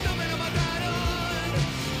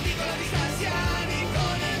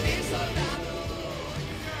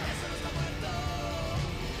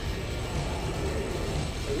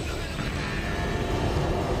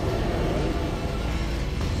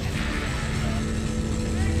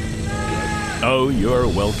Oh, you're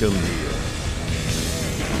welcome here.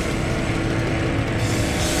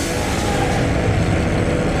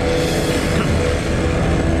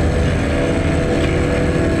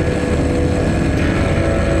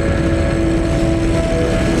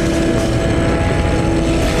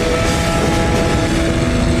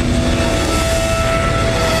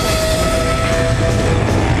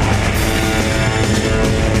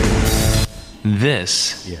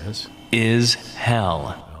 This is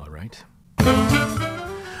hell. All right.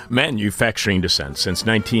 Manufacturing descent since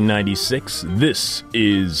 1996. This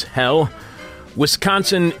is hell.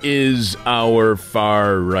 Wisconsin is our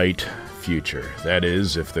far-right future. That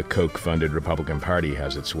is, if the Koch-funded Republican Party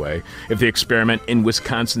has its way. If the experiment in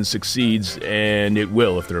Wisconsin succeeds, and it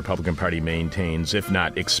will if the Republican Party maintains, if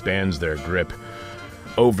not expands their grip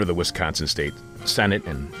over the Wisconsin State Senate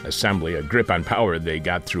and Assembly, a grip on power they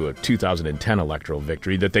got through a 2010 electoral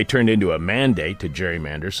victory that they turned into a mandate to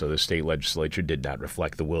gerrymander, so the state legislature did not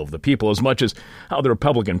reflect the will of the people as much as how the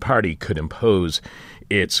Republican Party could impose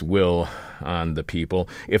its will on the people.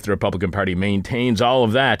 If the Republican Party maintains all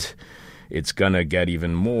of that, it's going to get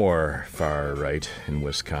even more far right in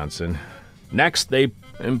Wisconsin. Next, they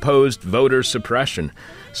imposed voter suppression,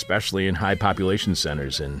 especially in high population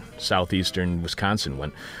centers in southeastern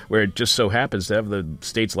Wisconsin, where it just so happens to have the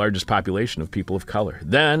state's largest population of people of color.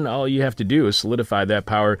 Then all you have to do is solidify that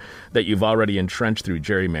power that you've already entrenched through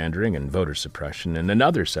gerrymandering and voter suppression in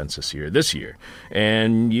another census year, this year.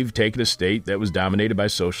 And you've taken a state that was dominated by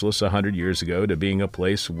socialists 100 years ago to being a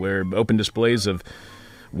place where open displays of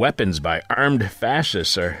weapons by armed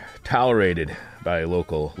fascists are tolerated by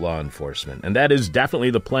local law enforcement. And that is definitely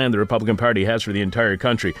the plan the Republican Party has for the entire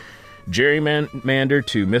country. Gerrymander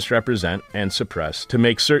to misrepresent and suppress, to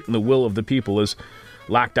make certain the will of the people is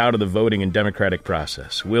locked out of the voting and democratic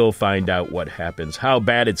process. We'll find out what happens, how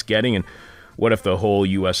bad it's getting, and what if the whole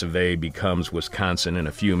U.S. of A. becomes Wisconsin in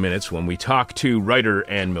a few minutes when we talk to writer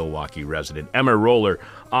and Milwaukee resident Emma Roller,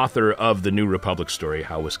 author of The New Republic Story,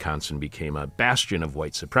 How Wisconsin Became a Bastion of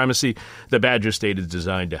White Supremacy. The Badger State is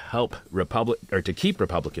designed to help to keep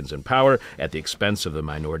Republicans in power at the expense of the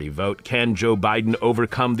minority vote. Can Joe Biden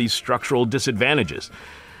overcome these structural disadvantages?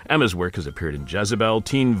 Emma's work has appeared in Jezebel,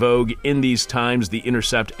 Teen Vogue, In These Times, The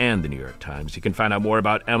Intercept, and The New York Times. You can find out more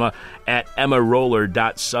about Emma at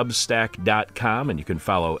emmaroller.substack.com, and you can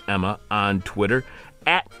follow Emma on Twitter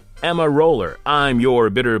at Emma Roller. I'm your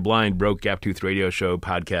bitter, blind, broke, gap-toothed radio show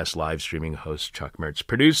podcast live streaming host, Chuck Mertz.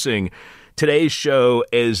 Producing today's show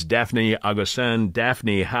is Daphne Augustin.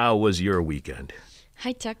 Daphne, how was your weekend?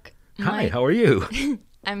 Hi, Chuck. Hi, how are you?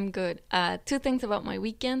 I'm good. Two things about my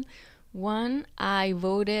weekend. One, I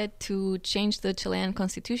voted to change the Chilean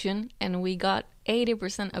constitution, and we got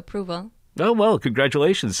 80% approval. Oh, well,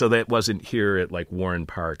 congratulations. So that wasn't here at like Warren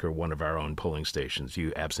Park or one of our own polling stations.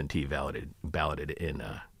 You absentee balloted in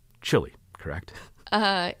Chile, correct?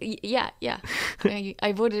 Yeah.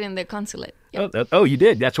 I voted in the consulate. Yep. Oh, you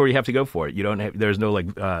did? That's where you have to go for it. You don't have, there's no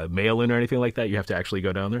like mail-in or anything like that? You have to actually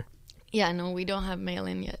go down there? Yeah, no, we don't have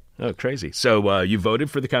mail-in yet. Oh, crazy. So you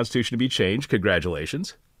voted for the Constitution to be changed.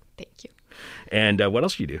 Congratulations. Thank you. And what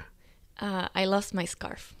else do you do? I lost my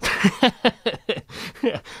scarf.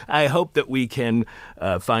 I hope that we can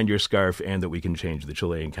find your scarf and that we can change the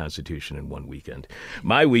Chilean Constitution in one weekend.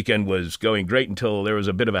 My weekend was going great until there was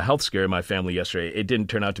a bit of a health scare in my family yesterday. It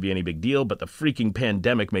didn't turn out to be any big deal, but the freaking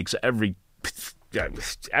pandemic makes every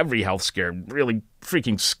health scare really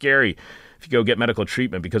freaking scary. If you go get medical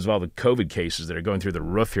treatment because of all the COVID cases that are going through the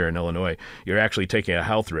roof here in Illinois, you're actually taking a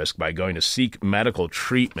health risk by going to seek medical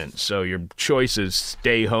treatment. So your choice is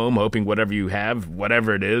stay home, hoping whatever you have,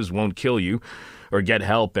 whatever it is, won't kill you, or get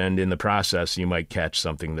help, and in the process, you might catch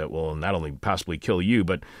something that will not only possibly kill you,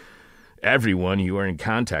 but everyone you are in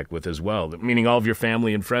contact with as well, meaning all of your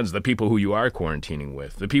family and friends, the people who you are quarantining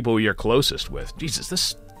with, the people who you're closest with. Jesus,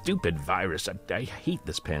 this stupid virus, I hate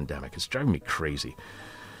this pandemic. It's driving me crazy.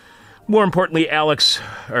 More importantly,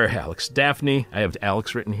 Daphne. I have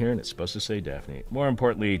Alex written here, and it's supposed to say Daphne. More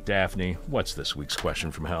importantly, Daphne, what's this week's question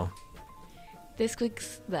from hell? This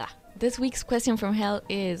week's question from hell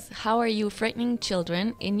is, how are you frightening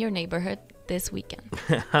children in your neighborhood this weekend?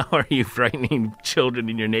 How are you frightening children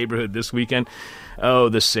in your neighborhood this weekend? Oh,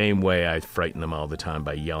 the same way I frighten them all the time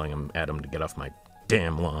by yelling at them to get off my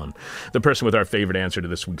damn lawn. The person with our favorite answer to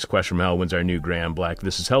this week's question from hell wins our new Graham Black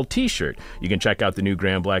This Is Hell t-shirt. You can check out the new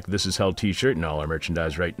Graham Black This Is Hell t-shirt and all our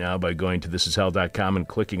merchandise right now by going to thisishell.com and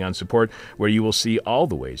clicking on support, where you will see all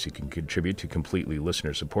the ways you can contribute to completely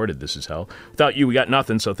listener-supported This Is Hell. Without you, we got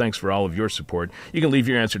nothing, so thanks for all of your support. You can leave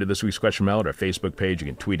your answer to this week's question from hell at our Facebook page. You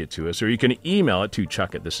can tweet it to us, or you can email it to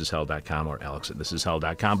chuck@thisishell.com or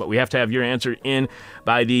alex@thisishell.com. But we have to have your answer in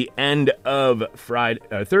by the end of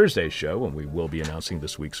Thursday's show, when we will be announcing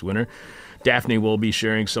this week's winner. Daphne will be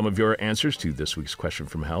sharing some of your answers to this week's question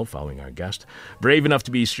from hell following our guest. Brave enough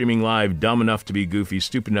to be streaming live, dumb enough to be goofy,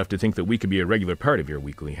 stupid enough to think that we could be a regular part of your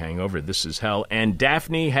weekly hangover. This is Hell, and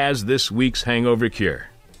Daphne has this week's hangover cure.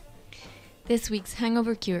 This week's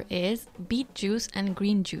hangover cure is beet juice and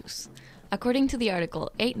green juice. According to the article,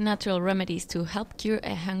 8 natural remedies to help cure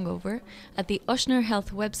a hangover, at the Ochsner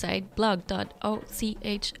Health website,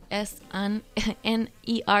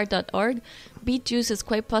 blog.ochsner.org, beet juice is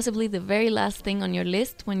quite possibly the very last thing on your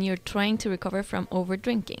list when you're trying to recover from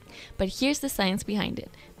over-drinking. But here's the science behind it.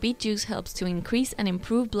 Beet juice helps to increase and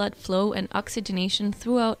improve blood flow and oxygenation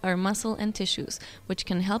throughout our muscle and tissues, which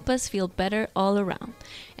can help us feel better all around.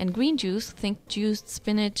 And green juice, think juiced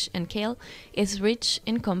spinach and kale, is rich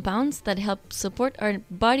in compounds that help support our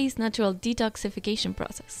body's natural detoxification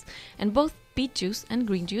process. And both beet juice and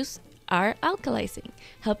green juice are alkalizing,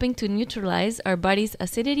 helping to neutralize our body's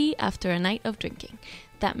acidity after a night of drinking.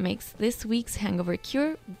 That makes this week's hangover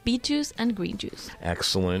cure beet juice and green juice.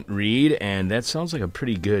 Excellent read, and that sounds like a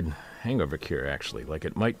pretty good hangover cure, actually. Like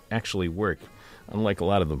it might actually work, unlike a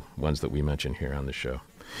lot of the ones that we mention here on the show.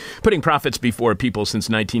 Putting profits before people since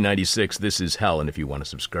 1996, this is Hell, and if you want to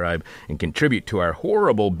subscribe and contribute to our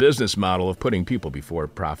horrible business model of putting people before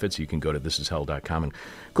profits, you can go to thisishell.com and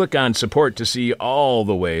click on support to see all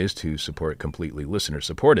the ways to support completely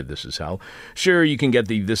listener-supported This Is Hell. Sure, you can get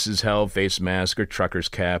the This Is Hell face mask or trucker's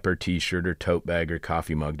cap or t-shirt or tote bag or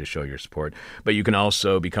coffee mug to show your support, but you can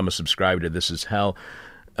also become a subscriber to This Is Hell,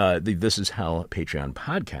 the This Is Hell Patreon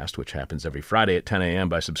podcast, which happens every Friday at 10 a.m.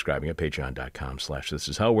 by subscribing at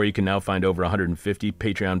patreon.com/thisishell, where you can now find over 150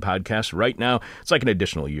 Patreon podcasts. Right now, it's like an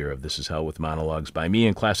additional year of This Is Hell with monologues by me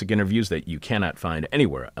and classic interviews that you cannot find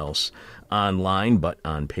anywhere else online but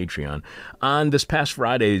on Patreon. On this past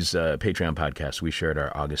Friday's Patreon podcast, we shared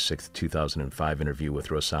our August 6th, 2005 interview with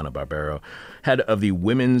Rosanna Barbero, head of the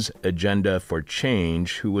Women's Agenda for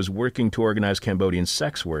Change, who was working to organize Cambodian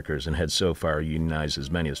sex workers and had so far unionized as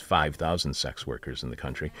many as 5,000 sex workers in the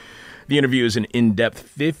country. The interview is an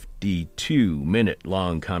in-depth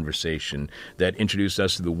 52-minute-long conversation that introduced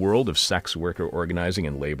us to the world of sex worker organizing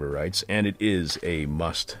and labor rights, and it is a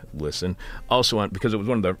must-listen. Also, because it was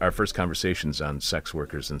one of our first conversations on sex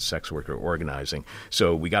workers and sex worker organizing,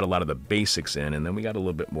 so we got a lot of the basics in, and then we got a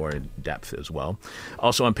little bit more in depth as well.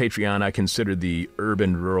 Also on Patreon, I considered the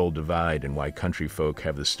urban-rural divide and why country folk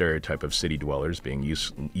have the stereotype of city dwellers being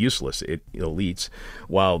useless elites,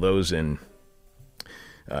 while those in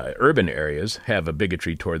urban areas have a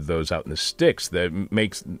bigotry toward those out in the sticks that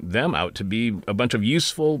makes them out to be a bunch of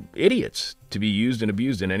useful idiots to be used and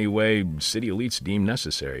abused in any way city elites deem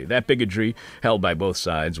necessary. That bigotry, held by both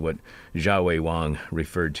sides, what Jiawei Wang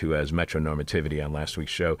referred to as metronormativity on last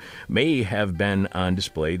week's show, may have been on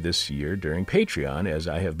display this year during Patreon, as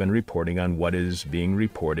I have been reporting on what is being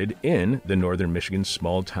reported in the Northern Michigan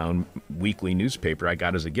small-town weekly newspaper I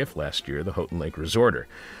got as a gift last year, the Houghton Lake Resorter.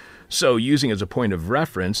 So, using as a point of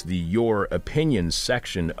reference the Your Opinions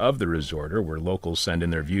section of the Resorter, where locals send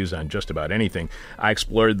in their views on just about anything, I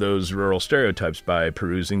explored those rural stereotypes by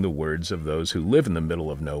perusing the words of those who live in the middle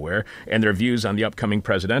of nowhere and their views on the upcoming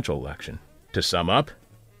presidential election. To sum up,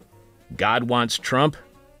 God wants Trump,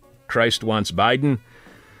 Christ wants Biden,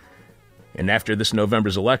 and after this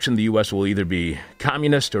November's election, the U.S. will either be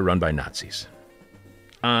communist or run by Nazis.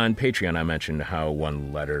 On Patreon, I mentioned how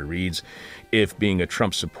one letter reads, if being a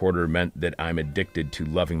Trump supporter meant that I'm addicted to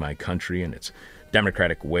loving my country and its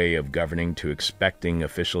democratic way of governing, to expecting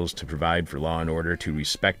officials to provide for law and order, to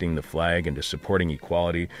respecting the flag, and to supporting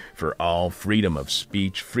equality for all, freedom of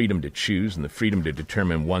speech, freedom to choose, and the freedom to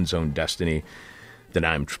determine one's own destiny, then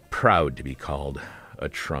I'm proud to be called a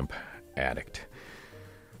Trump addict.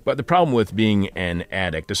 But the problem with being an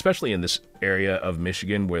addict, especially in this area of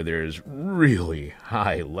Michigan where there's really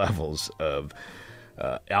high levels of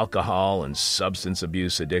alcohol and substance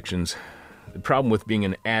abuse addictions, the problem with being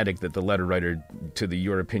an addict that the letter writer to the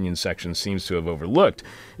Your Opinion section seems to have overlooked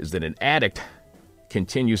is that an addict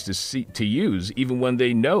continues to use even when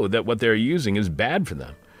they know that what they're using is bad for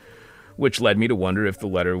them, which led me to wonder if the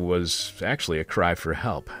letter was actually a cry for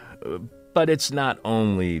help. But it's not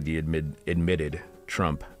only the admitted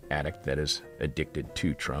Trump addict that is addicted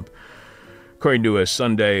to Trump. According to a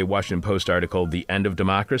Sunday Washington Post article, The End of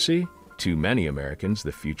Democracy? To many Americans,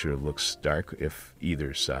 the future looks dark if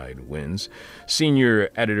either side wins.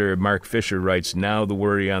 Senior editor Mark Fisher writes, now the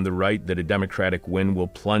worry on the right that a Democratic win will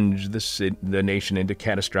plunge the nation into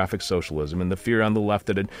catastrophic socialism, and the fear on the left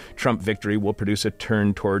that a Trump victory will produce a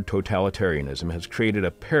turn toward totalitarianism has created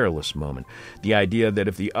a perilous moment. The idea that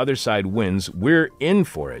if the other side wins, we're in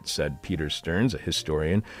for it, said Peter Stearns, a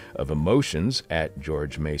historian of emotions at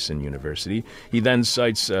George Mason University. He then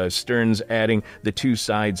cites Stearns adding, the two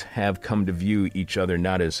sides have come to view each other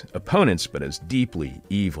not as opponents, but as deeply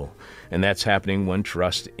evil. And that's happening when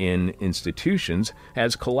trust in institutions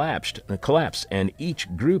has collapsed, and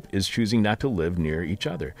each group is choosing not to live near each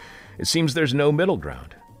other. It seems there's no middle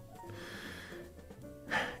ground.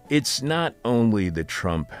 It's not only the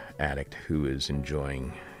Trump addict who is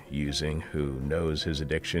enjoying using, who knows his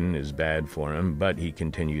addiction is bad for him, but he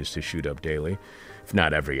continues to shoot up daily, if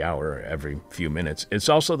not every hour or every few minutes. It's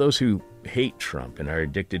also those who hate Trump and are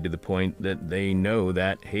addicted to the point that they know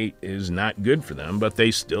that hate is not good for them, but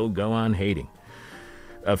they still go on hating.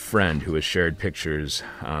 A friend who has shared pictures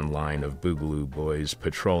online of Boogaloo Boys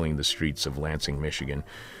patrolling the streets of Lansing, Michigan,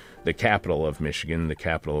 the capital of Michigan, the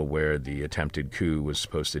capital where the attempted coup was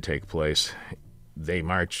supposed to take place. They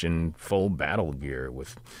march in full battle gear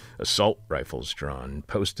with assault rifles drawn,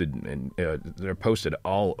 they're posted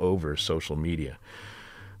all over social media.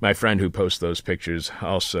 My friend who posted those pictures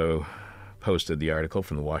also posted the article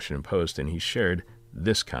from the Washington Post, and he shared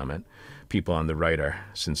this comment. People on the right are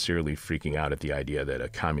sincerely freaking out at the idea that a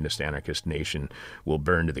communist anarchist nation will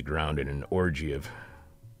burn to the ground in an orgy of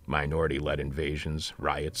minority-led invasions,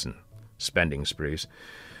 riots, and spending sprees.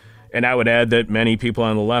 And I would add that many people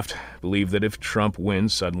on the left believe that if Trump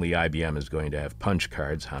wins, suddenly IBM is going to have punch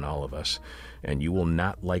cards on all of us. And you will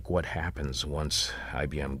not like what happens once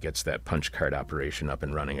IBM gets that punch card operation up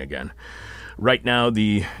and running again. Right now,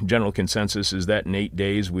 the general consensus is that in 8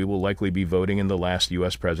 days, we will likely be voting in the last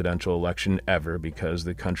U.S. presidential election ever, because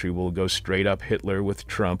the country will go straight up Hitler with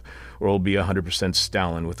Trump, or will be 100%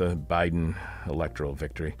 Stalin with a Biden electoral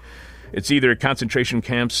victory. It's either concentration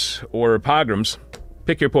camps or pogroms.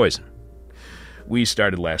 Pick your poison. We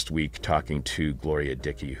started last week talking to Gloria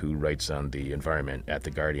Dickey, who writes on the environment at The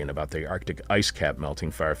Guardian about the Arctic ice cap melting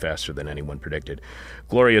far faster than anyone predicted.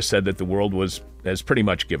 Gloria said that the world has pretty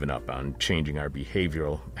much given up on changing our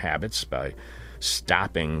behavioral habits by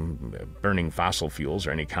stopping burning fossil fuels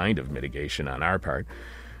or any kind of mitigation on our part,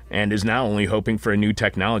 and is now only hoping for a new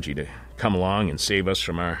technology to come along and save us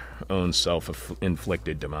from our own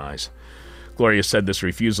self-inflicted demise. Gloria said this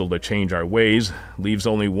refusal to change our ways leaves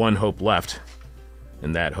only one hope left,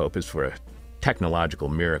 and that hope is for a technological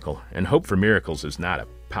miracle. And hope for miracles is not a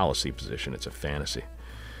policy position, it's a fantasy.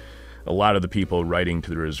 A lot of the people writing to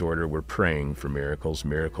the Resorter were praying for miracles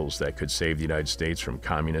that could save the United States from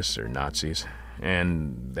communists or Nazis,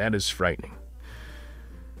 and that is frightening.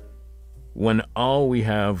 When all we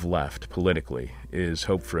have left politically is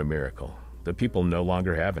hope for a miracle, the people no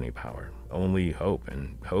longer have any power, only hope,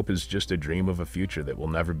 and hope is just a dream of a future that will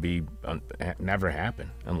never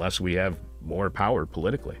happen unless we have more power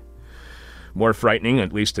politically. More frightening,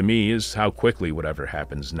 at least to me, is how quickly whatever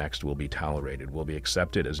happens next will be tolerated, will be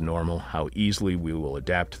accepted as normal, how easily we will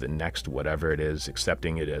adapt to the next whatever it is,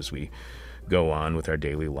 accepting it as we go on with our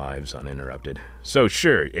daily lives uninterrupted. So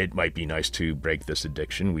sure, it might be nice to break this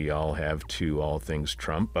addiction we all have to all things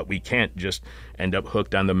Trump, but we can't just end up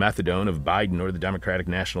hooked on the methadone of Biden or the Democratic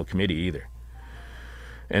National Committee either.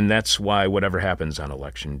 And that's why whatever happens on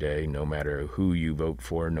Election Day, no matter who you vote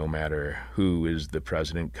for, no matter who is the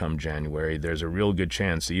president come January, there's a real good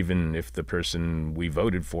chance, even if the person we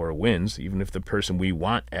voted for wins, even if the person we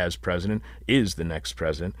want as president is the next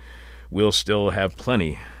president, we'll still have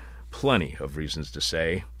plenty of reasons to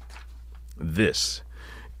say, this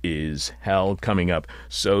is hell. Coming up,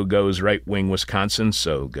 so goes right-wing Wisconsin,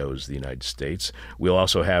 so goes the United States. We'll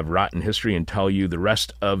also have rotten history and tell you the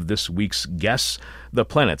rest of this week's guests. The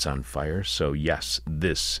planet's on fire, so yes,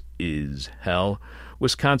 this is hell.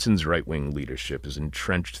 Wisconsin's right-wing leadership is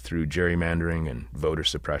entrenched through gerrymandering and voter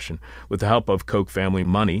suppression. With the help of Koch family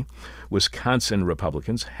money, Wisconsin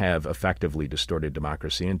Republicans have effectively distorted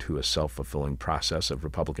democracy into a self-fulfilling process of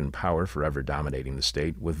Republican power forever dominating the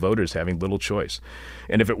state, with voters having little choice.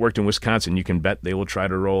 And if it worked in Wisconsin, you can bet they will try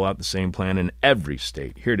to roll out the same plan in every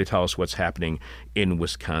state. Here to tell us what's happening in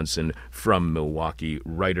Wisconsin from Milwaukee,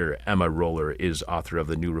 writer Emma Roller is author of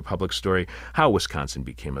The New Republic Story, How Wisconsin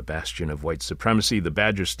Became a Bastion of White Supremacy. The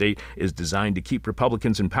Badger State is designed to keep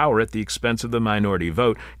Republicans in power at the expense of the minority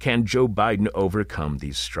vote. Can Joe Biden overcome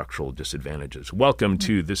these structural disadvantages? Welcome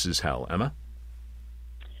to This Is Hell, Emma.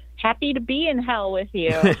 Happy to be in hell with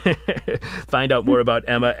you. Find out more about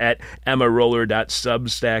Emma at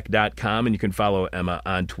emmaroller.substack.com, and you can follow Emma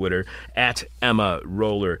on Twitter at Emma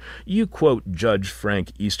Roller. You quote Judge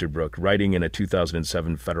Frank Easterbrook, writing in a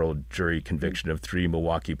 2007 federal jury conviction of 3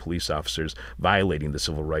 Milwaukee police officers violating the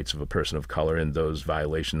civil rights of a person of color, and those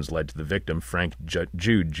violations led to the victim, Frank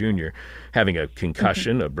Jude Jr., having a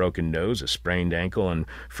concussion, a broken nose, a sprained ankle, and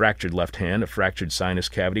fractured left hand, a fractured sinus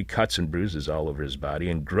cavity, cuts and bruises all over his body,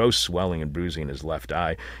 and gross swelling and bruising in his left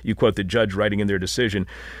eye. You quote the judge, writing in their decision,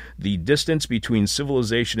 "The distance between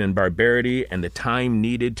civilization and barbarity and the time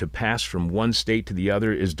needed to pass from one state to the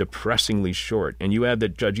other is depressingly short." And you add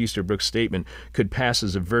that Judge Easterbrook's statement could pass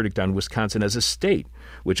as a verdict on Wisconsin as a state,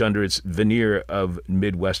 which under its veneer of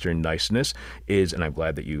Midwestern niceness is, and I'm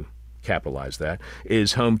glad that you capitalize that,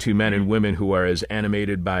 is home to men and women who are as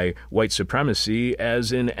animated by white supremacy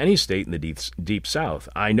as in any state in the deep South.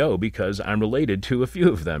 I know because I'm related to a few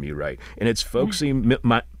of them, you write. In its folksy,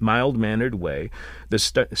 mild-mannered way, the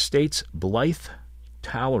state's blithe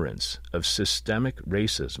tolerance of systemic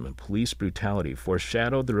racism and police brutality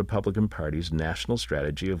foreshadowed the Republican Party's national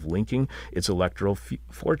strategy of linking its electoral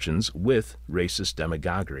fortunes with racist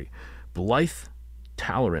demagoguery. Blithe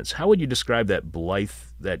tolerance. How would you describe that blithe,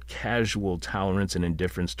 that casual tolerance and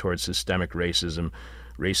indifference towards systemic racism,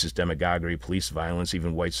 racist demagoguery, police violence,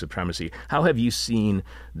 even white supremacy? How have you seen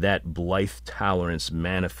that blithe tolerance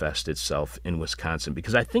manifest itself in Wisconsin?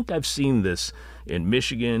 Because I think I've seen this in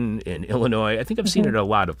Michigan, in Illinois. I think I've seen it in a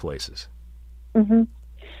lot of places. Mm-hmm.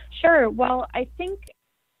 Sure. Well, I think,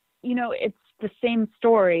 it's the same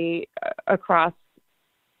story across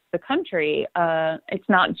the country. It's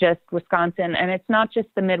not just Wisconsin, and it's not just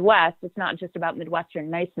the Midwest. It's not just about Midwestern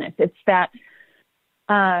niceness. It's that,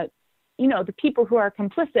 the people who are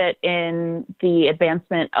complicit in the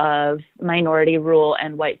advancement of minority rule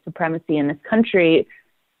and white supremacy in this country,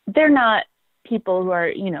 they're not people who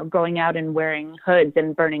are, going out and wearing hoods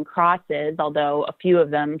and burning crosses, although a few of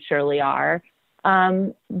them surely are.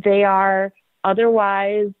 They are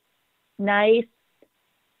otherwise nice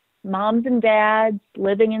moms and dads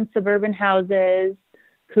living in suburban houses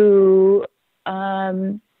who,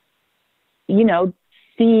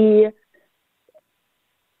 see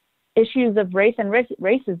issues of race and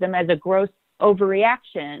racism as a gross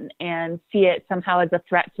overreaction and see it somehow as a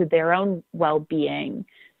threat to their own well-being,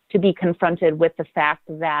 to be confronted with the fact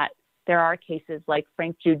that there are cases like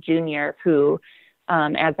Frank Jude Jr., who,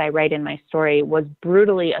 as I write in my story, was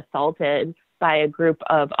brutally assaulted by a group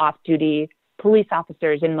of off-duty police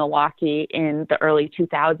officers in Milwaukee in the early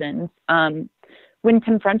 2000s. When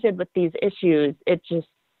confronted with these issues, it just,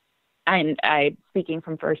 and I speaking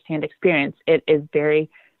from firsthand experience, it is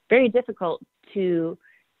very, very difficult to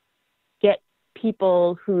get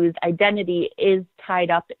people whose identity is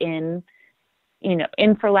tied up in,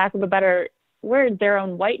 for lack of a better word, their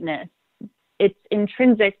own whiteness. It's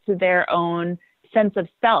intrinsic to their own sense of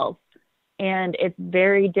self. And it's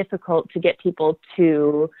very difficult to get people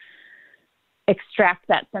to extract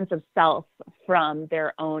that sense of self from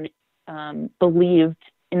their own believed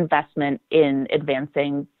investment in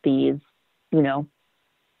advancing these,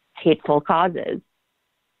 hateful causes.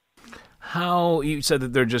 How, you said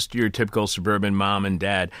that they're just your typical suburban mom and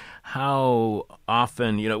dad. How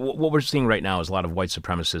often, what we're seeing right now is a lot of white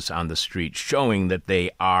supremacists on the street showing that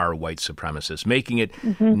they are white supremacists, making it,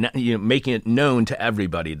 making it known to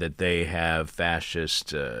everybody that they have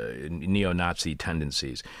fascist, neo-Nazi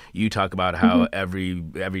tendencies. You talk about how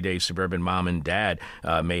everyday suburban mom and dad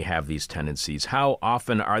may have these tendencies. How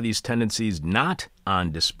often are these tendencies not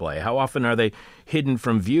on display? How often are they hidden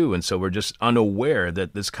from view, and so we're just unaware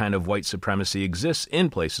that this kind of white supremacy exists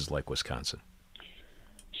in places like Wisconsin?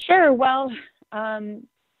 Sure. Well,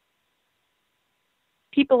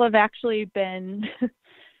 people have actually been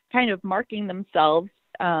kind of marking themselves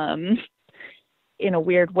in a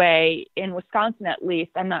weird way, in Wisconsin at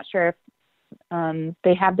least. I'm not sure if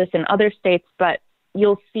they have this in other states, but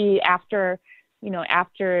you'll see after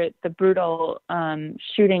the brutal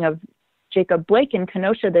shooting of Jacob Blake in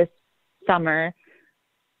Kenosha this summer,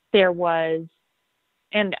 there was,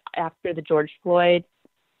 and after the George Floyd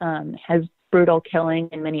has brutal killing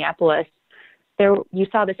in Minneapolis, you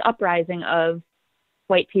saw this uprising of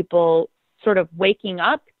white people sort of waking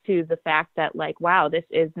up to the fact that, like, wow, this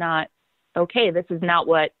is not okay. This is not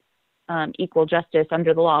what equal justice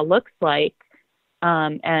under the law looks like.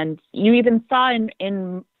 And you even saw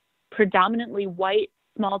in predominantly white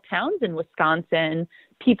small towns in Wisconsin,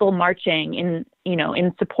 people marching in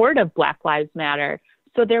support of Black Lives Matter.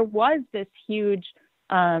 So there was this huge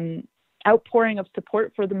outpouring of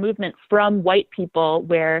support for the movement from white people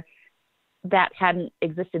where that hadn't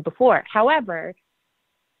existed before. However,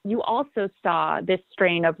 you also saw this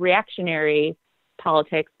strain of reactionary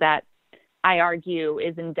politics that I argue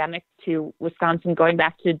is endemic to Wisconsin going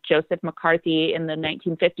back to Joseph McCarthy in the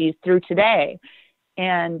 1950s through today.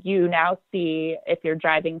 And you now see, if you're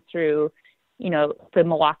driving through, the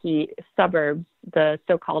Milwaukee suburbs, the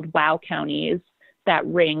so-called WOW counties that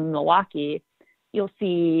ring Milwaukee, you'll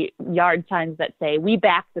see yard signs that say, "We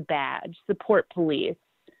back the badge, support police,"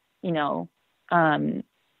 yard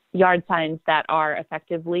signs that are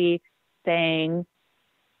effectively saying,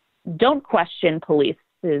 "Don't question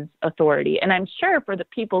police's authority." And I'm sure for the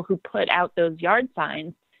people who put out those yard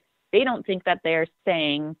signs, they don't think that they're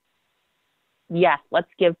saying, "Yes,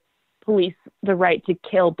 let's give police the right to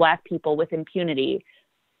kill Black people with impunity."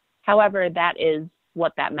 However, that is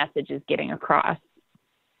what that message is getting across.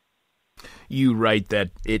 You write that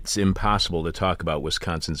it's impossible to talk about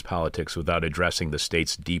Wisconsin's politics without addressing the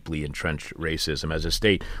state's deeply entrenched racism. As a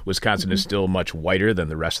state, Wisconsin is still much whiter than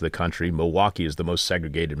the rest of the country. Milwaukee is the most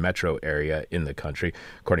segregated metro area in the country,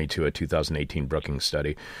 according to a 2018 Brookings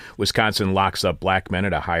study. Wisconsin locks up Black men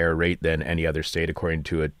at a higher rate than any other state, according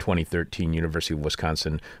to a 2013 University of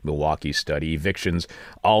Wisconsin-Milwaukee study. Evictions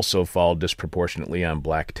also fall disproportionately on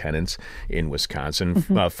Black tenants in Wisconsin.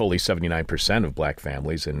 Fully 79% of Black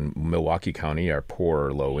families in Milwaukee County are poor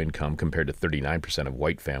or low income, compared to 39% of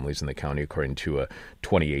white families in the county, according to a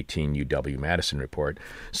 2018 UW-Madison report.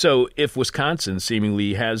 So if Wisconsin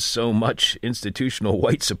seemingly has so much institutional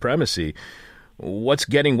white supremacy, what's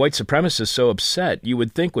getting white supremacists so upset? You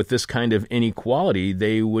would think with this kind of inequality,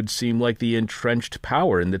 they would seem like the entrenched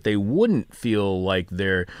power and that they wouldn't feel like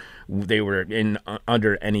they were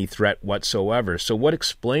under any threat whatsoever. So what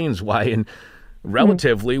explains why in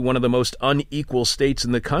relatively one of the most unequal states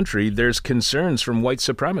in the country, there's concerns from white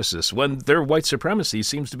supremacists when their white supremacy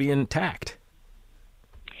seems to be intact?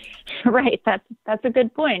 Right. That's a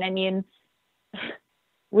good point. I mean,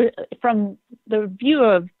 from the view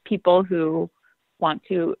of people who want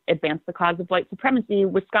to advance the cause of white supremacy,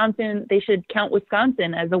 they should count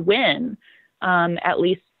Wisconsin as a win, at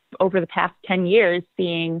least over the past 10 years,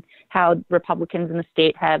 seeing how Republicans in the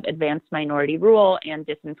state have advanced minority rule and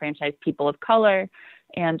disenfranchised people of color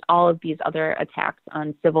and all of these other attacks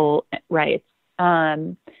on civil rights.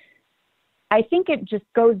 I think it just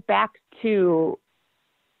goes back to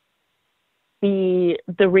the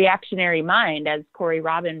reactionary mind, as Corey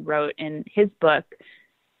Robin wrote in his book.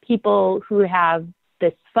 People who have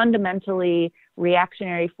this fundamentally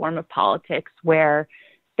reactionary form of politics where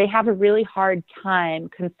they have a really hard time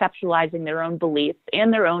conceptualizing their own beliefs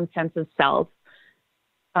and their own sense of self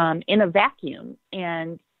in a vacuum.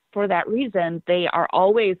 And for that reason, they are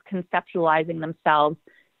always conceptualizing themselves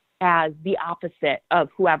as the opposite of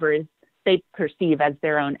whoever they perceive as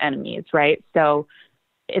their own enemies, right? So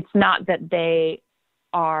it's not that they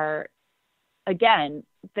are, again,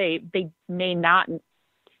 they may not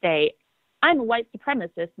say, "I'm a white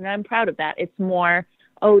supremacist and I'm proud of that." It's more,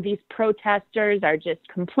 "Oh, these protesters are just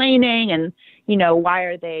complaining and, why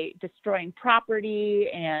are they destroying property?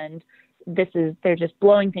 And they're just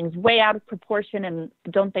blowing things way out of proportion. And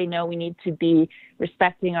don't they know we need to be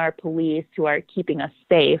respecting our police who are keeping us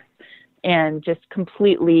safe?" And just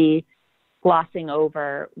completely glossing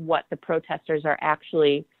over what the protesters are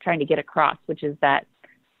actually trying to get across, which is that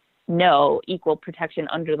no, equal protection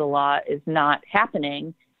under the law is not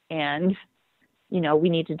happening. And, we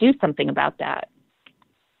need to do something about that.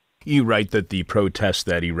 You write that the protests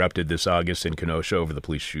that erupted this August in Kenosha over the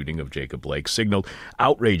police shooting of Jacob Blake signaled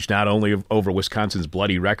outrage not only over Wisconsin's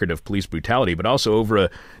bloody record of police brutality, but also over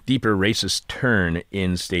a deeper racist turn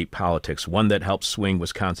in state politics, one that helped swing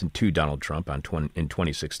Wisconsin to Donald Trump in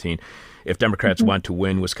 2016. If Democrats want to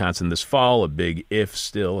win Wisconsin this fall, a big if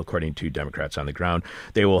still, according to Democrats on the ground,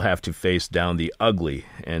 they will have to face down the ugly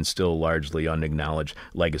and still largely unacknowledged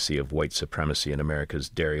legacy of white supremacy in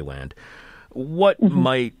America's Dairyland. What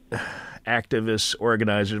might activists,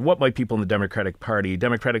 organizers, what might people in the Democratic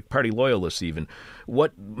Party loyalists even,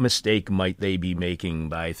 what mistake might they be making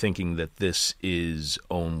by thinking that this is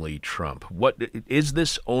only Trump? What is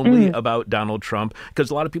this only about Donald Trump?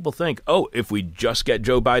 Because a lot of people think, if we just get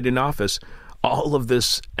Joe Biden in office, all of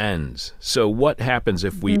this ends. So what happens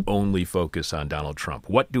if we only focus on Donald Trump?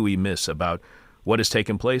 What do we miss about what has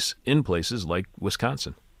taken place in places like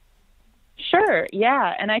Wisconsin? Sure.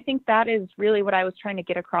 Yeah. And I think that is really what I was trying to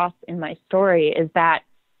get across in my story, is that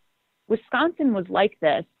Wisconsin was like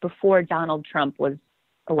this before Donald Trump was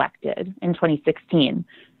elected in 2016.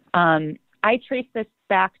 I trace this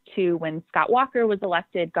back to when Scott Walker was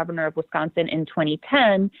elected governor of Wisconsin in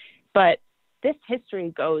 2010, but this history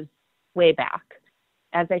goes way back.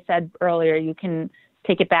 As I said earlier, you can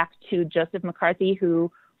take it back to Joseph McCarthy,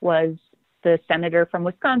 who was the senator from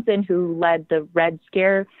Wisconsin who led the Red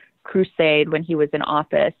Scare crusade when he was in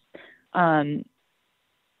office. But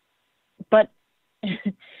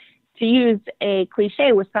to use a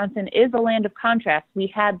cliche, Wisconsin is a land of contrasts. We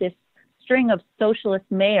had this string of socialist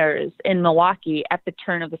mayors in Milwaukee at the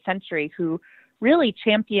turn of the century who really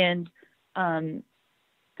championed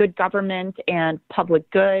good government and public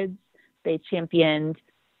goods. They championed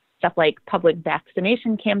stuff like public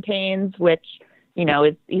vaccination campaigns, which, you know,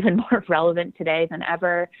 is even more relevant today than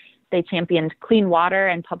ever. They championed clean water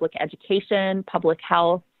and public education, public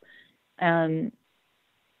health. And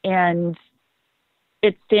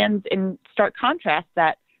it stands in stark contrast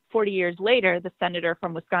that 40 years later, the senator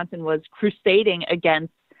from Wisconsin was crusading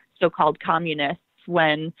against so-called communists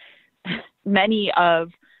when many of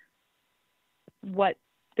what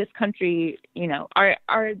this country, you know, are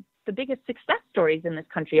the biggest success stories in this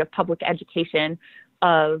country of public education,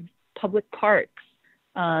 of public parks,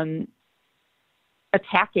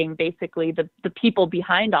 attacking basically the people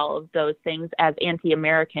behind all of those things as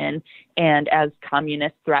anti-American and as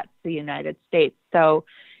communist threats to the United States. So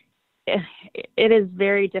it is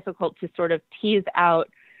very difficult to sort of tease out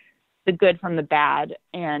the good from the bad.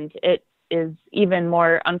 And it is even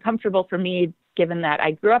more uncomfortable for me, given that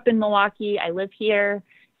I grew up in Milwaukee. I live here.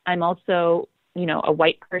 I'm also, you know, a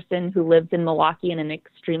white person who lives in Milwaukee in an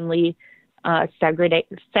extremely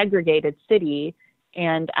segregated city.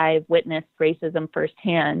 And I've witnessed racism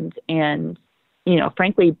firsthand and, you know,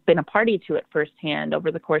 frankly, been a party to it firsthand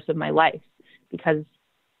over the course of my life, because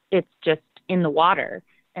it's just in the water.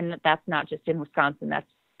 And that's not just in Wisconsin, that's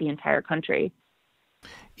the entire country.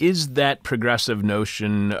 Is that progressive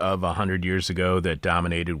notion of 100 years ago that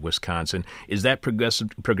dominated Wisconsin, is that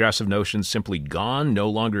progressive notion simply gone, no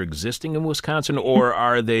longer existing in Wisconsin, or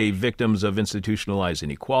are they victims of institutionalized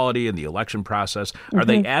inequality in the election process? Are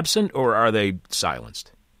they absent or are they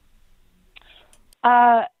silenced?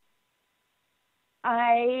 I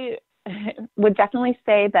would definitely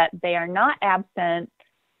say that they are not absent.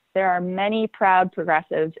 There are many proud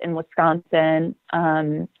progressives in Wisconsin,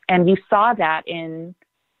 and you saw that in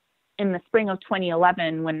the spring of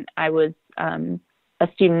 2011 when I was a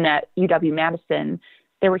student at UW-Madison.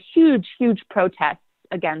 There were huge protests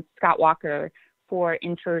against Scott Walker for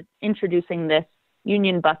introducing this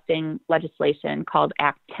union-busting legislation called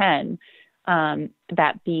Act 10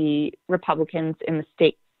 that the Republicans in the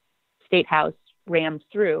state house rammed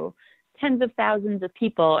through. Tens of thousands of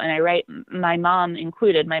people, and I write my mom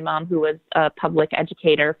included, my mom who was a public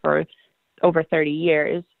educator for over 30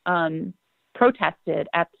 years, protested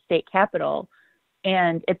at the state capitol,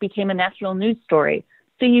 and it became a national news story.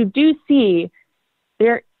 So you do see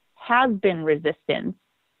there has been resistance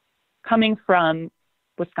coming from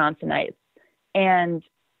Wisconsinites, and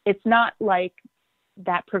it's not like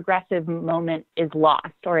that progressive moment is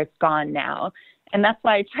lost or it's gone now. And that's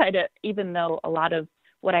why I try to, even though a lot of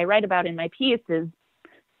what I write about in my piece is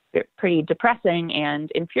pretty depressing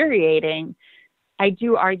and infuriating, I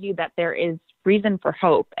do argue that there is reason for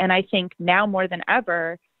hope. And I think now more than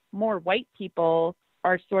ever, more white people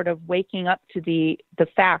are sort of waking up to the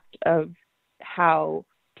fact of how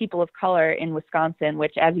people of color in Wisconsin,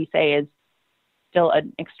 which, as you say, is still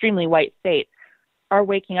an extremely white state, are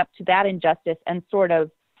waking up to that injustice and sort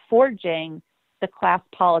of forging the class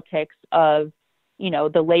politics of, you know,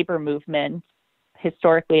 the labor movement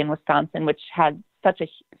historically in Wisconsin, which has such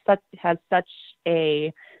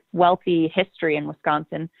a wealthy history in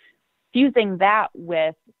Wisconsin, fusing that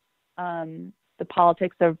with the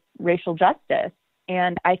politics of racial justice.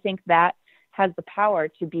 And I think that has the power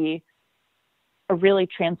to be a really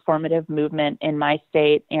transformative movement in my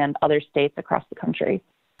state and other states across the country.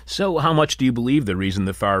 So how much do you believe the reason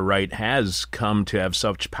the far right has come to have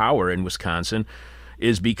such power in Wisconsin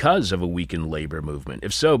is because of a weakened labor movement?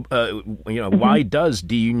 If so, why does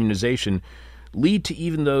deunionization lead to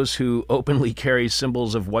even those who openly carry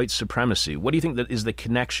symbols of white supremacy? What do you think that is the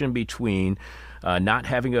connection between not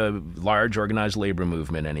having a large organized labor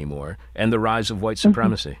movement anymore and the rise of white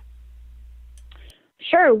supremacy?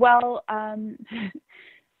 Sure. Well,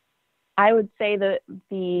 I would say that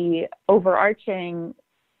the overarching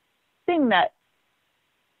thing that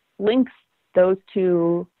links those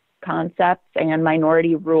two concepts and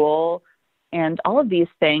minority rule and all of these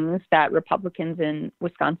things that Republicans in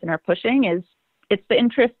Wisconsin are pushing is it's the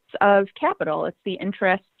interests of capital. It's the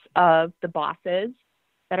interests of the bosses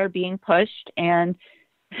that are being pushed. And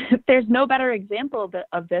there's no better example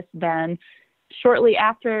of this than shortly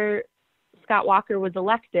after Scott Walker was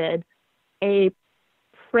elected, a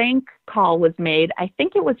prank call was made. I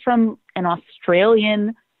think it was from an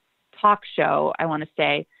Australian talk show, I want to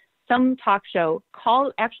say. Some talk show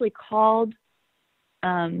called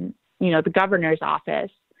the governor's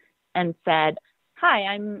office and said, "Hi,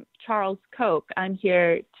 I'm Charles Koch. I'm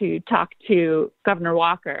here to talk to Governor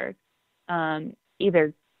Walker."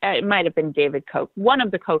 Either it might have been David Koch, one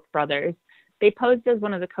of the Koch brothers. They posed as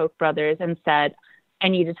one of the Koch brothers and said, "I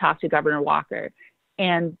need to talk to Governor Walker."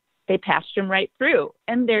 And they passed him right through.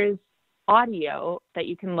 And there's audio that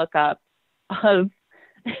you can look up of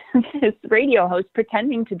this radio host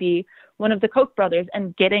pretending to be one of the Koch brothers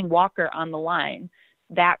and getting Walker on the line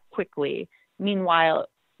that quickly. Meanwhile,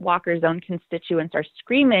 Walker's own constituents are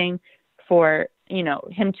screaming for,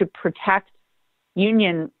 him to protect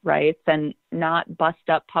union rights and not bust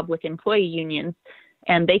up public employee unions,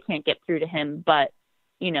 and they can't get through to him. But,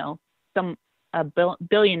 a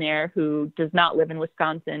billionaire who does not live in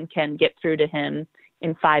Wisconsin can get through to him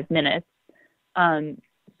in 5 minutes.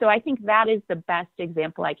 So I think that is the best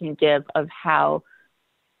example I can give of how,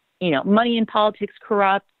 money in politics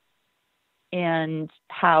corrupts, and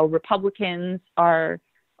how Republicans are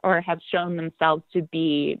or have shown themselves to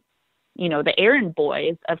be, the errand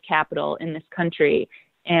boys of capital in this country,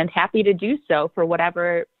 and happy to do so for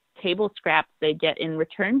whatever table scraps they get in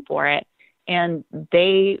return for it. And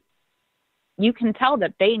you can tell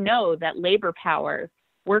that they know that labor power,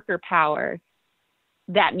 worker power,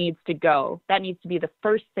 that needs to go. That needs to be the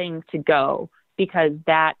first thing to go, because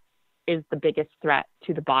that is the biggest threat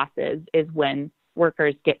to the bosses, is when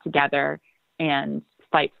workers get together and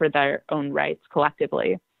fight for their own rights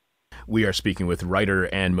collectively. We are speaking with writer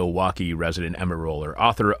and Milwaukee resident Emma Roller,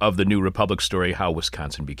 author of The New Republic Story, How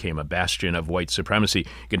Wisconsin Became a Bastion of White Supremacy.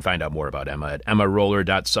 You can find out more about Emma at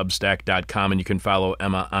emmaroller.substack.com, and you can follow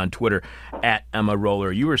Emma on Twitter at Emma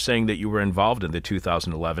Roller. You were saying that you were involved in the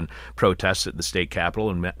 2011 protests at the state capitol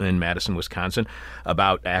in Madison, Wisconsin,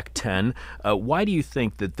 about Act 10. Why do you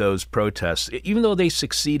think that those protests, even though they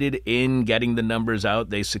succeeded in getting the numbers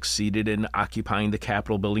out, they succeeded in occupying the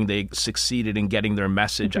Capitol building, they succeeded in getting their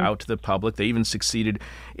message out to the public, they even succeeded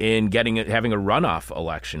in having a runoff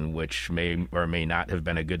election, which may or may not have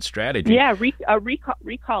been a good strategy. Yeah, a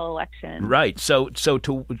recall election. Right. So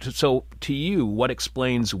to you, what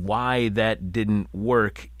explains why that didn't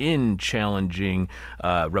work in challenging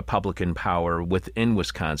Republican power within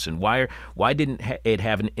Wisconsin? Why didn't it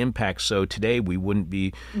have an impact? So today we wouldn't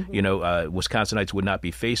be, Wisconsinites would not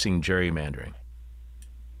be facing gerrymandering.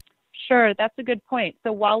 Sure, that's a good point.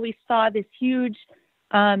 So while we saw this huge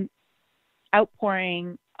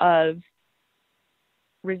outpouring of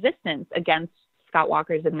resistance against Scott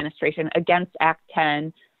Walker's administration, against Act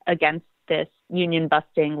 10, against this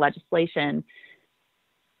union-busting legislation,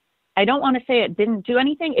 I don't want to say it didn't do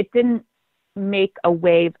anything. It didn't make a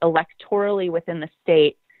wave electorally within the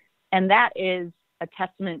state, and that is a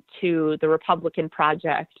testament to the Republican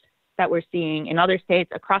project that we're seeing in other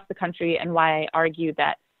states across the country, and why I argue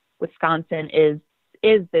that Wisconsin is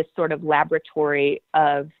this sort of laboratory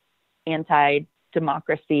of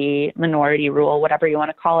anti-democracy, minority rule, whatever you want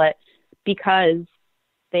to call it, because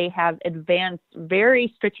they have advanced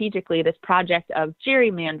very strategically this project of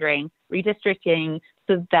gerrymandering, redistricting,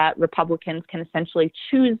 so that Republicans can essentially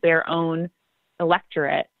choose their own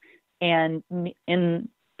electorate. And in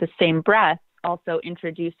the same breath, also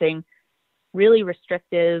introducing really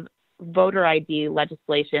restrictive voter ID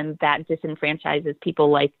legislation that disenfranchises people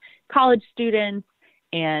like college students,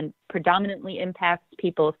 and predominantly impacts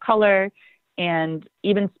people of color, and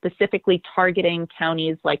even specifically targeting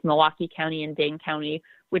counties like Milwaukee County and Dane County,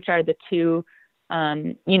 which are the two,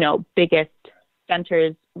 biggest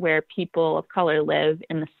centers where people of color live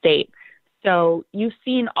in the state. So you've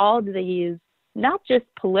seen all of these, not just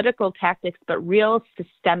political tactics, but real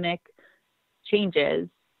systemic changes,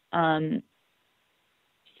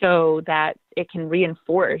 so that it can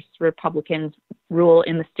reinforce Republicans' rule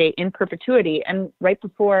in the state in perpetuity. And right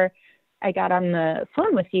before I got on the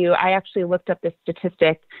phone with you, I actually looked up this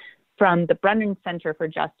statistic from the Brennan Center for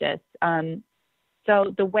Justice.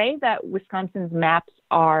 So the way that Wisconsin's maps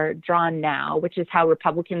are drawn now, which is how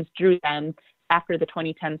Republicans drew them after the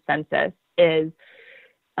 2010 census, is,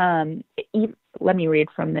 let me read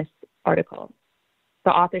from this article.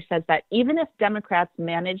 The author says that even if Democrats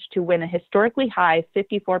manage to win a historically high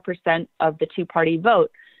 54% of the two-party vote,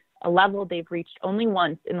 a level they've reached only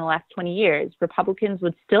once in the last 20 years, Republicans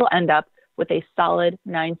would still end up with a solid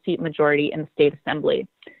 9-seat majority in the state assembly.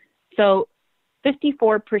 So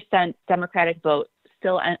 54% Democratic vote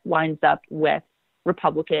still winds up with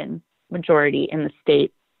Republican majority in the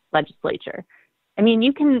state legislature. I mean,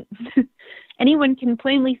 anyone can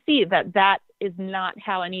plainly see that is not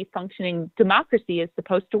how any functioning democracy is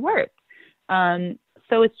supposed to work.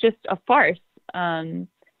 So it's just a farce. And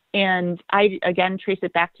I, again, trace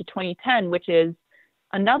it back to 2010, which is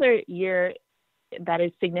another year that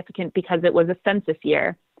is significant because it was a census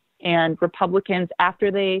year. And Republicans,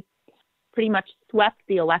 after they pretty much swept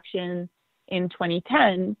the election in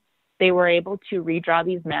 2010, they were able to redraw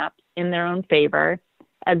these maps in their own favor,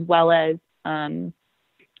 as well as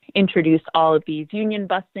introduce all of these union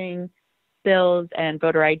busting bills and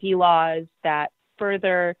voter ID laws that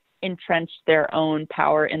further entrenched their own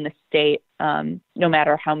power in the state, no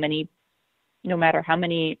matter how many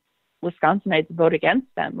Wisconsinites vote against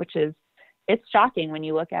them, it's shocking when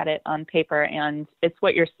you look at it on paper, and it's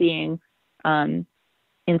what you're seeing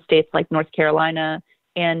in states like North Carolina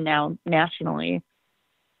and now nationally.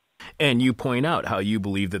 And you point out how you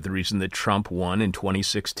believe that the reason that Trump won in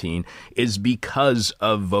 2016 is because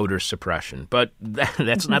of voter suppression. But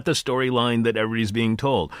that's not the storyline that everybody's being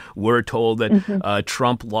told. We're told that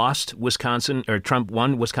Trump won Wisconsin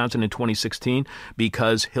in 2016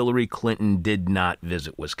 because Hillary Clinton did not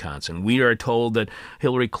visit Wisconsin. We are told that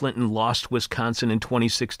Hillary Clinton lost Wisconsin in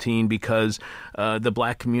 2016 because the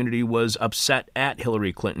black community was upset at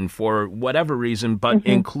Hillary Clinton for whatever reason, but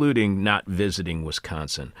including not visiting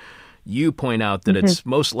Wisconsin. You point out that it's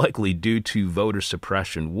most likely due to voter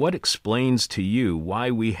suppression. What explains to you why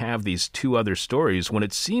we have these two other stories when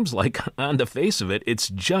it seems like on the face of it, it's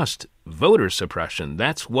just voter suppression?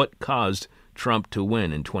 That's what caused Trump to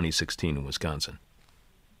win in 2016 in Wisconsin.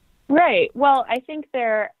 Right. Well, I think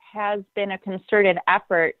there has been a concerted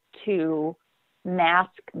effort to mask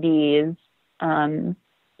these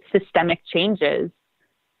systemic changes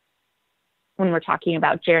when we're talking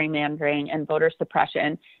about gerrymandering and voter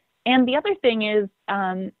suppression. And the other thing is,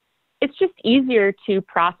 it's just easier to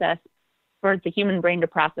process, for the human brain to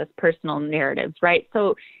process personal narratives, right?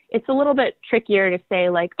 So it's a little bit trickier to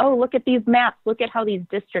say like, oh, look at these maps, look at how these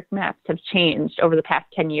district maps have changed over the past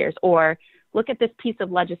 10 years, or look at this piece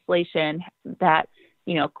of legislation that,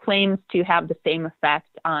 claims to have the same effect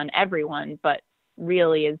on everyone, but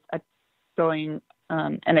really is going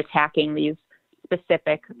and attacking these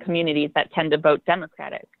specific communities that tend to vote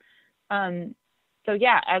Democratic. So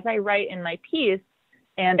yeah, as I write in my piece,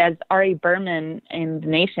 and as Ari Berman in The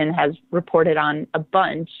Nation has reported on a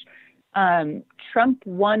bunch, Trump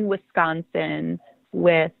won Wisconsin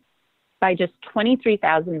by just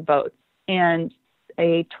 23,000 votes. And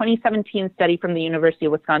a 2017 study from the University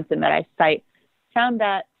of Wisconsin that I cite found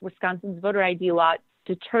that Wisconsin's voter ID law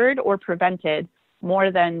deterred or prevented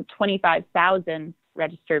more than 25,000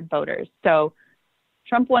 registered voters. So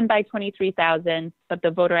Trump won by 23,000, but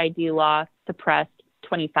the voter ID law suppressed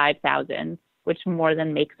 25,000, which more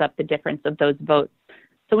than makes up the difference of those votes.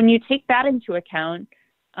 So when you take that into account,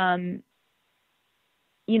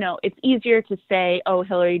 it's easier to say, oh,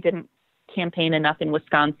 Hillary didn't campaign enough in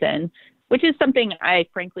Wisconsin, which is something I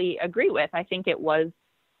frankly agree with. I think it was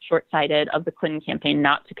short-sighted of the Clinton campaign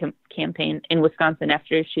not to campaign in Wisconsin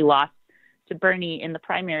after she lost to Bernie in the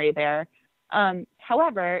primary there.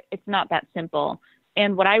 However, it's not that simple.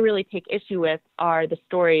 And what I really take issue with are the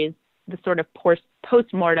stories, the sort of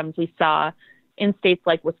postmortems we saw in states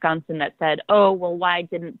like Wisconsin that said, oh, well, why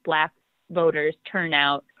didn't black voters turn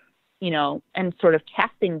out, and sort of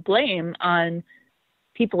casting blame on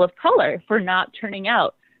people of color for not turning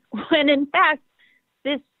out. When in fact,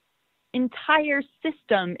 this entire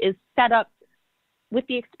system is set up with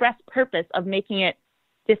the express purpose of making it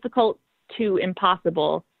difficult to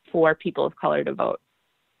impossible for people of color to vote.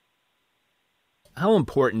 How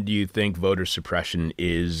important do you think voter suppression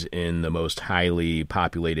is in the most highly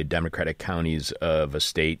populated Democratic counties of a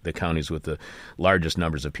state, the counties with the largest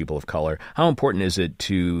numbers of people of color? How important is it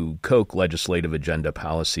to Koch legislative agenda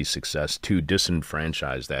policy success to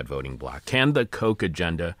disenfranchise that voting bloc? Can the Koch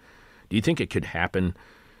agenda, do you think it could happen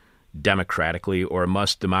democratically, or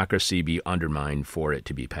must democracy be undermined for it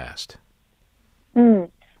to be passed?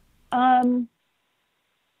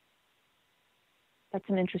 That's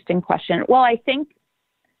an interesting question. Well, I think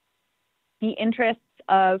the interests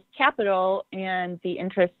of capital and the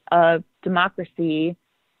interests of democracy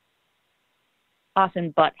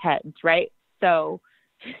often butt heads, right? So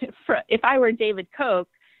if I were David Koch,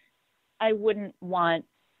 I wouldn't want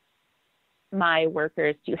my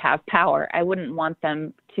workers to have power. I wouldn't want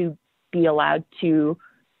them to be allowed to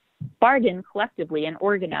bargain collectively and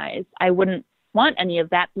organize. I wouldn't want any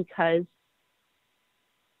of that because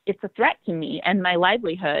it's a threat to me and my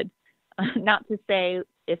livelihood. Not to say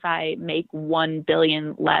if I make $1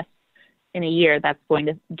 billion less in a year, that's going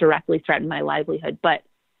to directly threaten my livelihood, but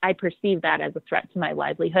I perceive that as a threat to my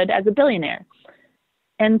livelihood as a billionaire.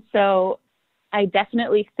 And so I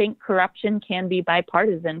definitely think corruption can be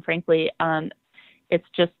bipartisan, frankly. It's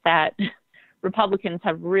just that Republicans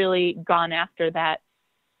have really gone after that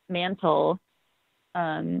mantle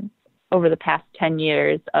over the past 10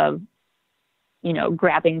 years of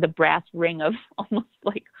grabbing the brass ring of almost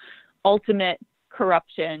like ultimate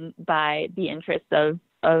corruption by the interests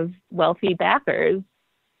of wealthy backers.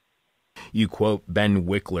 You quote Ben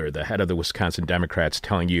Wickler, the head of the Wisconsin Democrats,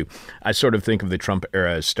 telling you, "I sort of think of the Trump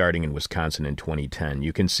era as starting in Wisconsin in 2010.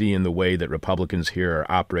 You can see in the way that Republicans here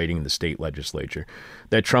are operating in the state legislature.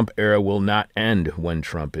 That Trump era will not end when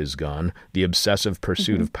Trump is gone. The obsessive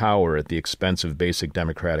pursuit of power at the expense of basic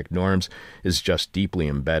democratic norms is just deeply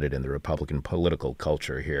embedded in the Republican political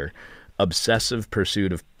culture here. Obsessive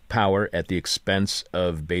pursuit of power at the expense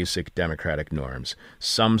of basic democratic norms.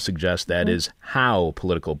 Some suggest that is how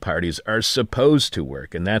political parties are supposed to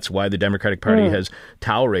work, and that's why the Democratic Party has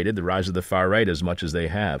tolerated the rise of the far right as much as they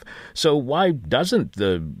have. So why doesn't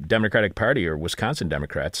the Democratic Party or Wisconsin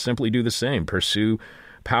Democrats simply do the same, pursue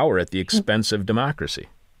power at the expense of democracy?"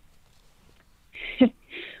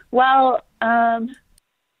 Well, I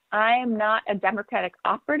am not a Democratic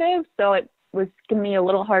operative, so it was going to be a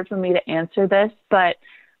little hard for me to answer this, but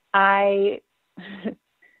it's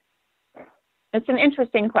an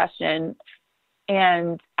interesting question.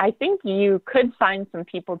 And I think you could find some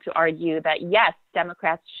people to argue that, yes,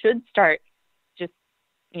 Democrats should start just,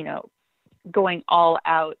 going all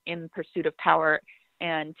out in pursuit of power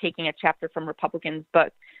and taking a chapter from Republicans'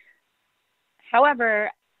 book.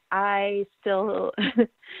 However, I still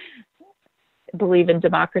believe in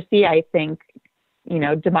democracy. I think,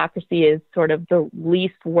 democracy is sort of the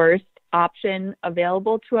least worst option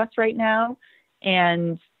available to us right now.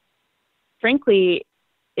 And frankly,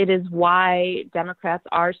 it is why Democrats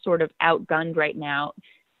are sort of outgunned right now,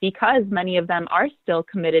 because many of them are still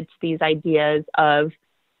committed to these ideas of,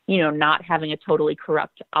 not having a totally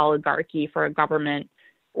corrupt oligarchy for a government,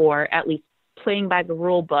 or at least playing by the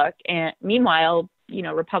rule book. And meanwhile,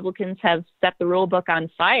 Republicans have set the rule book on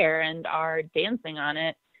fire and are dancing on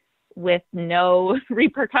it with no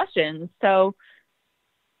repercussions. So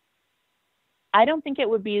I don't think it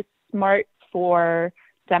would be smart for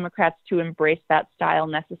Democrats to embrace that style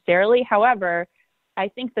necessarily. However, I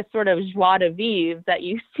think the sort of joie de vivre that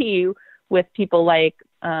you see with people like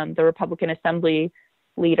the Republican Assembly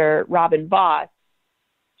leader, Robin Vos,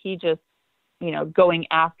 he just, going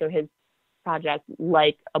after his project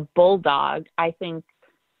like a bulldog. I think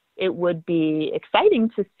it would be exciting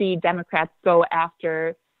to see Democrats go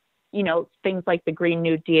after, things like the Green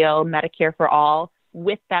New Deal, Medicare for All,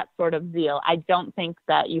 with that sort of zeal. I don't think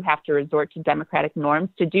that you have to resort to democratic norms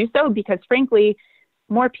to do so, because frankly,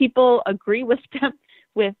 more people agree with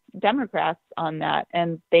Democrats on that,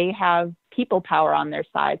 and they have people power on their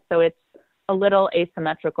side. So it's a little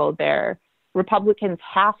asymmetrical there. Republicans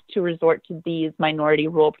have to resort to these minority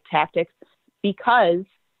rule tactics because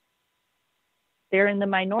they're in the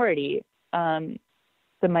minority.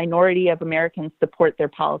 The minority of Americans support their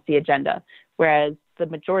policy agenda, whereas the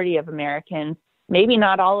majority of Americans, maybe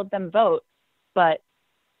not all of them vote, but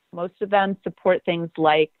most of them support things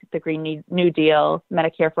like the Green New Deal,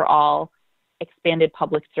 Medicare for All, expanded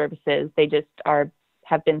public services. They just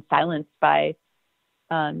have been silenced by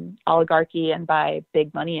oligarchy and by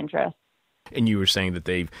big money interests. And you were saying that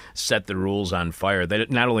they've set the rules on fire.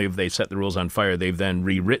 That not only have they set the rules on fire, they've then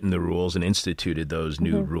rewritten the rules and instituted those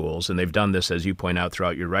new rules. And they've done this, as you point out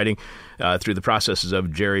throughout your writing, through the processes of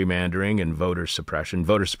gerrymandering and voter suppression,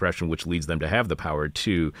 which leads them to have the power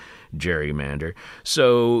to gerrymander.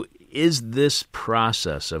 So is this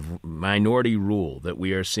process of minority rule that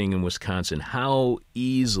we are seeing in Wisconsin, how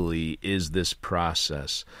easily is this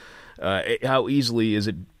process? How easily is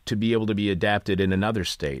it to be able to be adapted in another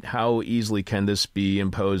state? How easily can this be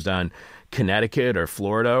imposed on Connecticut or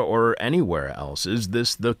Florida or anywhere else? Is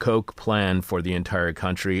this the Koch plan for the entire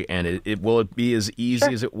country, and will it be as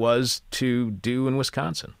easy as it was to do in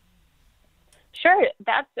Wisconsin? Sure,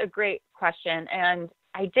 that's a great question. And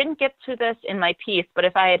I didn't get to this in my piece, but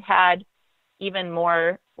if I had had even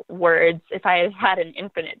more words, if I had had an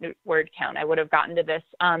infinite word count, I would have gotten to this.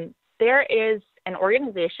 There is an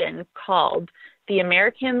organization called the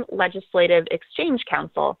American Legislative Exchange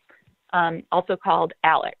Council, also called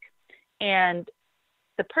ALEC. And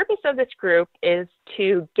the purpose of this group is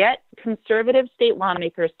to get conservative state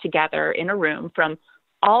lawmakers together in a room from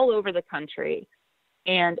all over the country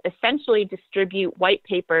and essentially distribute white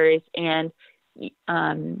papers and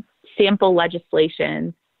sample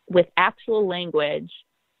legislation with actual language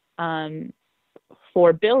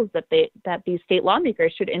for bills that these state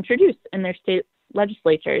lawmakers should introduce in their state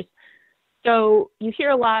legislatures. So you hear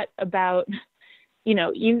a lot about,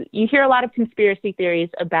 you hear a lot of conspiracy theories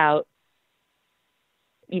about,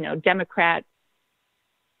 Democrats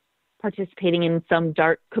participating in some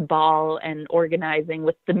dark cabal and organizing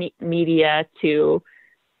with the media to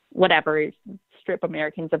whatever, strip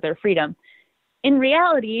Americans of their freedom. in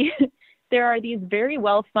reality, there are these very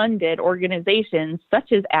well-funded organizations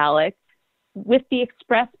such as ALEC with the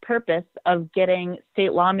express purpose of getting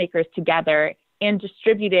state lawmakers together and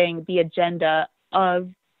distributing the agenda of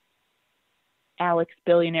ALEC's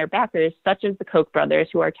billionaire backers, such as the Koch brothers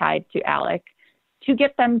who are tied to ALEC, to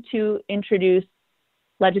get them to introduce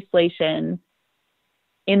legislation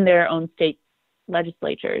in their own state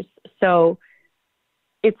legislatures. So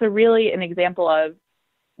it's really an example of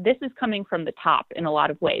this is coming from the top in a lot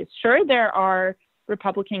of ways. Sure, there are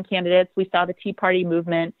Republican candidates. We saw the Tea Party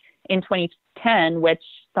movement in 2010, which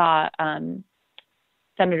saw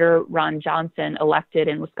Senator Ron Johnson elected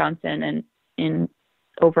in Wisconsin and in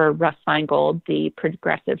over Russ Feingold, the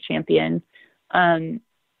progressive champion. So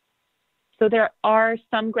there are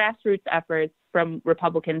some grassroots efforts from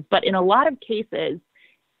Republicans, but in a lot of cases,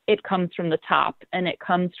 it comes from the top, and it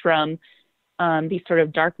comes from these sort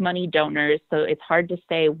of dark money donors. So it's hard to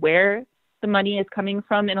say where the money is coming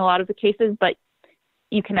from in a lot of the cases, but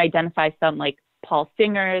you can identify some like Paul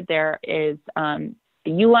Singer. There is the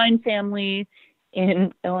Uihlein family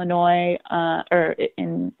in Illinois or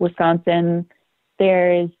in Wisconsin.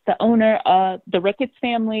 There's the owner of the Ricketts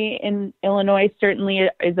family in Illinois, certainly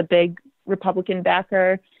is a big Republican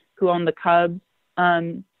backer who own the Cubs.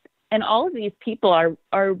 And all of these people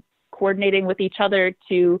are coordinating with each other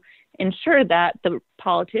to ensure that the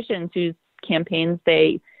politicians whose campaigns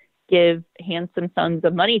they give handsome sums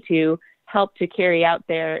of money to help to carry out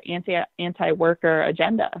their anti-worker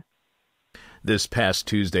agenda. This past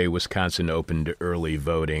Tuesday, Wisconsin opened early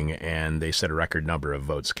voting, and they set a record number of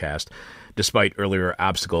votes cast. Despite earlier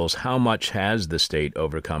obstacles, how much has the state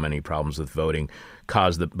overcome any problems with voting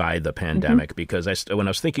caused by the pandemic? Because when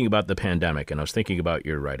I was thinking about the pandemic and I was thinking about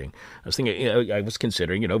your writing, I was thinking, I was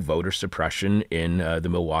considering, voter suppression in the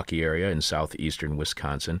Milwaukee area in southeastern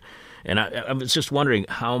Wisconsin. And I was just wondering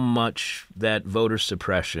how much that voter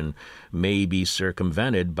suppression may be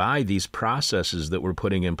circumvented by these processes that we're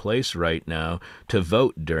putting in place right now to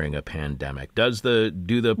vote during a pandemic. Do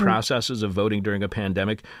the processes of voting during a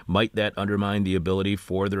pandemic, might that undermine the ability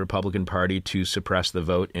for the Republican Party to suppress the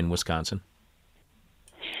vote in Wisconsin?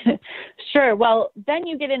 Sure. Well, then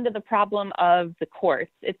you get into the problem of the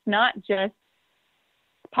courts. It's not just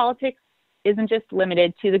politics isn't just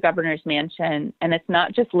limited to the governor's mansion, and it's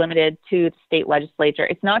not just limited to the state legislature.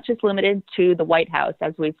 It's not just limited to the White House,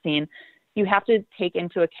 as we've seen. You have to take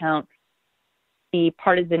into account the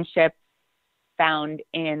partisanship found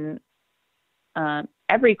in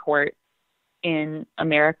every court in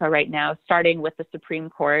America right now, starting with the Supreme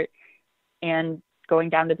Court and going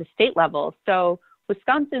down to the state level. So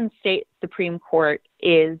Wisconsin State Supreme Court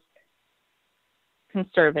is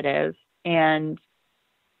conservative, and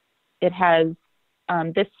it has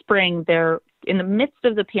this spring, in the midst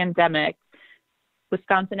of the pandemic,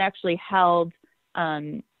 Wisconsin actually held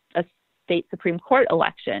a state Supreme Court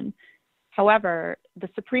election. However, the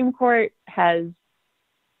Supreme Court has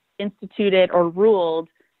instituted or ruled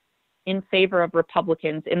in favor of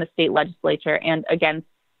Republicans in the state legislature and against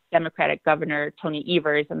Democratic Governor Tony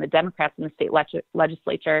Evers and the Democrats in the state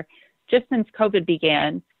legislature just since COVID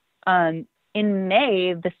began. In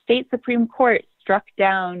May, the state Supreme Court struck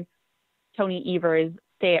down Tony Evers'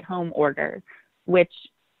 stay-at-home order, which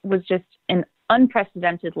was just an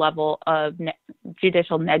unprecedented level of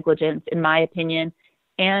judicial negligence, in my opinion,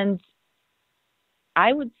 and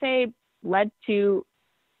I would say led to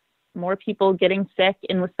more people getting sick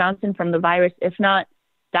in Wisconsin from the virus, if not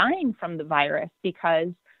dying from the virus, because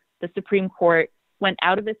the Supreme Court went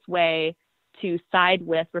out of its way to side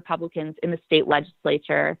with Republicans in the state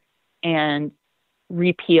legislature and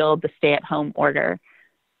repealed the stay-at-home order.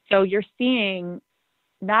 So you're seeing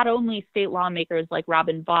not only state lawmakers like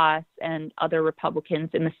Robin Vos and other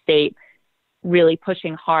Republicans in the state really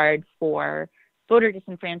pushing hard for voter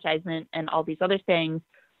disenfranchisement and all these other things,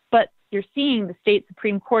 but you're seeing the state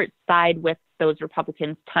Supreme Court side with those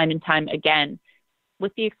Republicans time and time again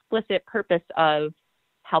with the explicit purpose of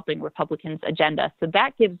helping Republicans' agenda. So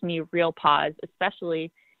that gives me real pause,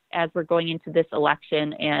 especially as we're going into this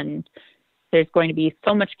election and there's going to be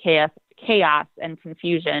so much chaos and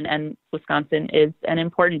confusion, and Wisconsin is an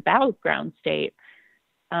important battleground state.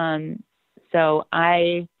 So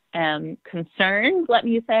I am concerned, let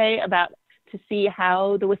me say, to see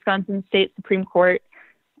how the Wisconsin State Supreme Court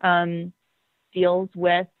deals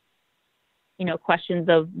with, questions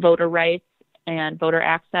of voter rights and voter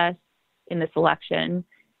access in this election.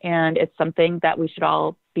 And it's something that we should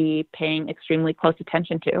all be paying extremely close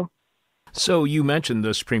attention to. So you mentioned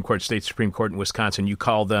the Supreme Court, state Supreme Court in Wisconsin. You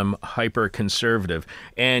call them hyper-conservative,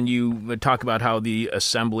 and you talk about how the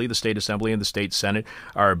Assembly, the state Assembly and the state Senate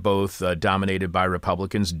are both dominated by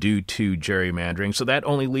Republicans due to gerrymandering. So that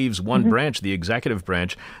only leaves one branch, the executive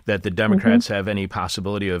branch, that the Democrats have any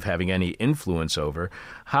possibility of having any influence over.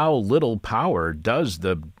 How little power does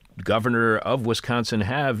the governor of Wisconsin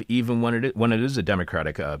have, even when it is a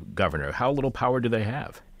Democratic governor? How little power do they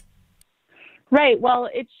have? Right. Well,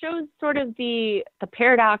 it shows sort of the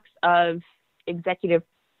paradox of executive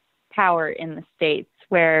power in the states,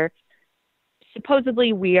 where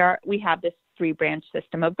supposedly we have this three-branch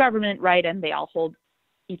system of government, right, and they all hold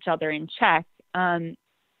each other in check. In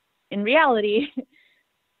reality,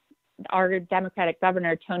 our Democratic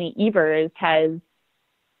governor, Tony Evers, has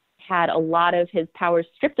had a lot of his powers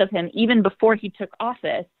stripped of him even before he took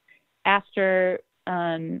office, after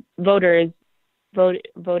voters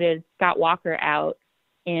voted Scott Walker out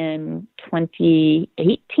in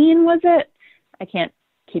 2018, was it? I can't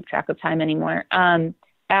keep track of time anymore.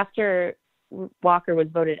 After Walker was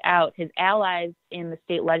voted out, his allies in the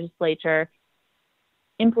state legislature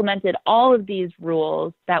implemented all of these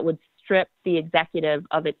rules that would strip the executive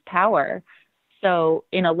of its power. So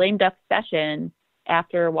in a lame duck session,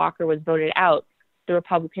 after Walker was voted out, the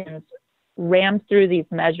Republicans rammed through these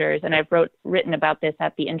measures, and I've written about this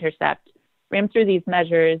at The Intercept, rammed through these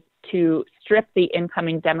measures to strip the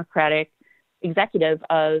incoming Democratic executive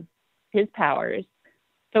of his powers.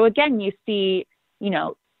 So again, you see,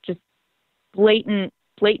 just blatant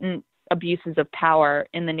abuses of power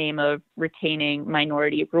in the name of retaining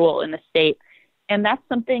minority rule in the state. And that's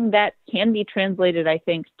something that can be translated, I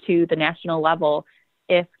think, to the national level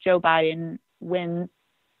if Joe Biden wins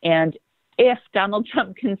and if Donald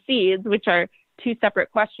Trump concedes, which are two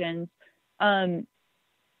separate questions.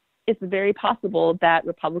 It's very possible that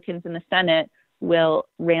Republicans in the Senate will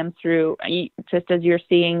ram through, just as you're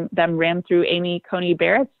seeing them ram through Amy Coney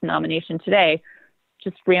Barrett's nomination today,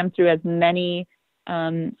 just ram through as many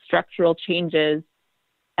structural changes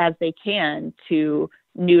as they can to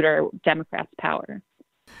neuter Democrats' power.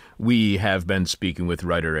 We have been speaking with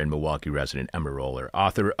writer and Milwaukee resident Emma Roller,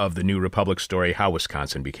 author of The New Republic Story, How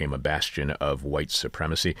Wisconsin Became a Bastion of White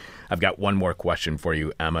Supremacy. I've got one more question for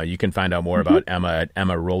you, Emma. You can find out more about Emma at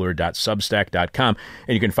emmaroller.substack.com,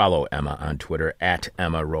 and you can follow Emma on Twitter at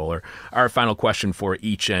Emma Roller. Our final question for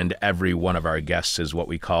each and every one of our guests is what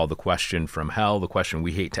we call the question from hell, the question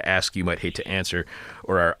we hate to ask, you might hate to answer,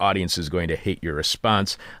 or our audience is going to hate your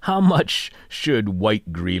response. How much should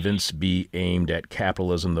white grievance be aimed at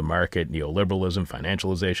capitalism, the market, neoliberalism,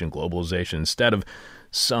 financialization, globalization, instead of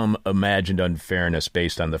some imagined unfairness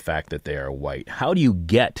based on the fact that they are white? How do you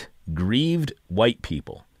get grieved white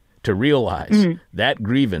people to realize that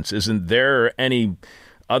grievance isn't there any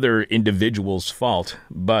other individual's fault,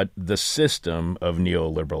 but the system of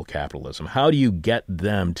neoliberal capitalism? How do you get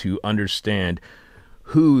them to understand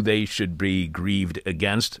who they should be grieved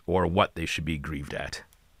against or what they should be grieved at?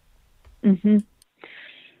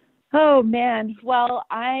 Oh man. Well,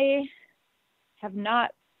 I'm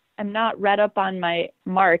not read up on my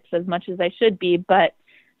Marx as much as I should be, but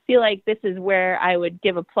feel like this is where I would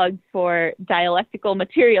give a plug for dialectical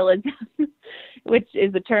materialism, which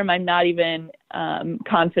is a term I'm not even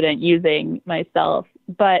confident using myself.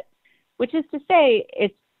 But which is to say,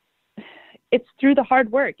 it's through the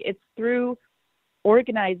hard work. It's through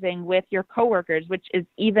organizing with your coworkers, which is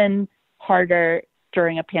even harder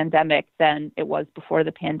during a pandemic than it was before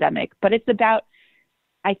the pandemic. But it's about,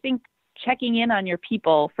 I think, checking in on your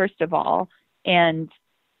people, first of all, and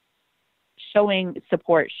showing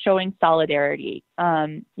support, showing solidarity.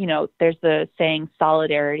 There's the saying,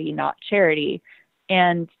 solidarity, not charity.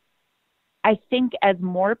 And I think as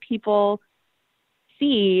more people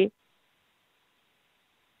see,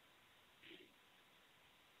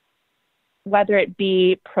 whether it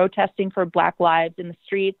be protesting for Black lives in the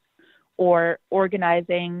streets or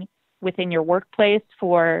organizing within your workplace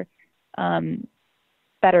for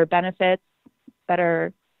better benefits,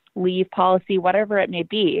 better leave policy, whatever it may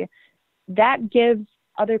be, that gives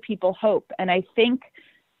other people hope. And I think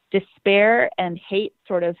despair and hate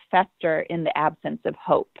sort of fester in the absence of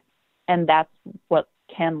hope. And that's what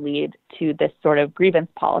can lead to this sort of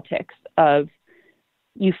grievance politics of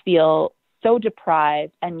you feel so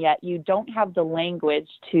deprived and yet you don't have the language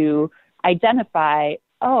to identify,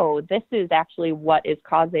 oh, this is actually what is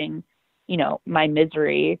causing, my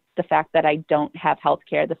misery, the fact that I don't have health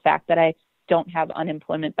care, the fact that I don't have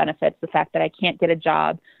unemployment benefits, the fact that I can't get a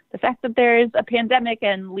job, the fact that there's a pandemic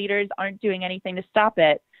and leaders aren't doing anything to stop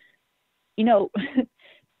it.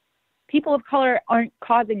 People of color aren't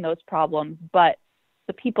causing those problems, but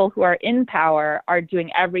the people who are in power are doing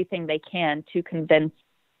everything they can to convince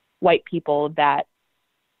white people that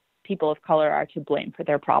people of color are to blame for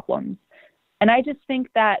their problems. And I just think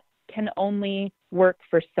that can only work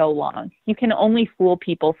for so long. You can only fool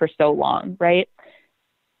people for so long, right?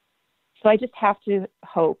 So I just have to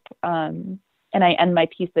hope, and I end my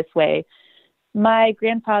piece this way. My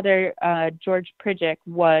grandfather, George Pridgick,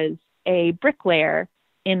 was a bricklayer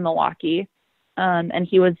in Milwaukee, and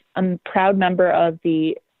he was a proud member of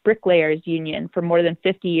the Bricklayers Union for more than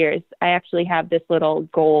 50 years. I actually have this little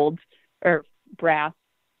gold or brass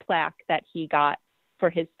plaque that he got for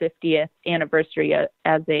his 50th anniversary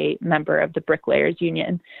as a member of the Bricklayers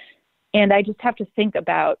Union. And I just have to think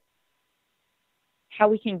about how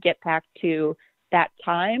we can get back to that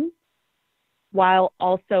time while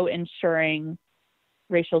also ensuring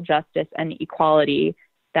racial justice and equality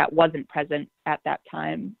that wasn't present at that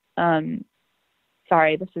time.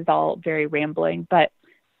 Sorry, this is all very rambling, but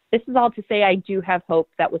this is all to say I do have hope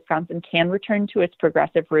that Wisconsin can return to its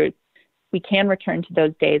progressive roots. We can return to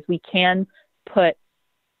those days. We can put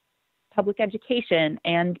public education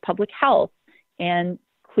and public health and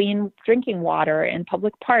clean drinking water in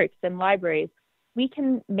public parks and libraries. We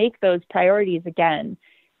can make those priorities again.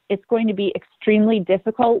 It's going to be extremely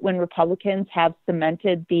difficult when Republicans have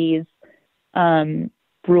cemented these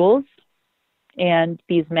rules and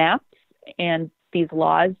these maps and these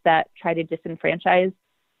laws that try to disenfranchise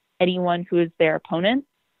anyone who is their opponent.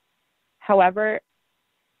 However,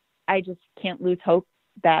 I just can't lose hope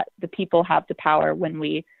that the people have the power when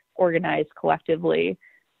we organize collectively,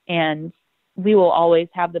 and we will always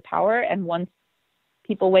have the power. And once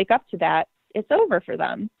people wake up to that, it's over for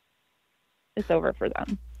them. It's over for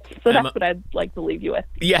them. So that's what I'd like to leave you with.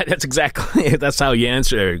 Yeah, that's how you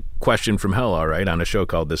answer a question from hell, all right, on a show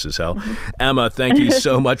called This Is Hell. Mm-hmm. Emma, thank you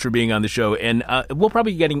so much for being on the show. And we'll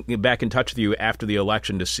probably be getting back in touch with you after the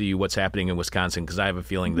election to see what's happening in Wisconsin, because I have a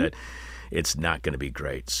feeling that it's not going to be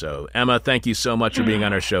great. So, Emma, thank you so much for being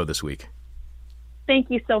on our show this week. Thank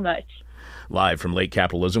you so much. Live from late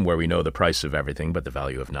capitalism, where we know the price of everything but the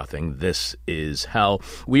value of nothing. This is Hell.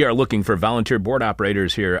 We are looking for volunteer board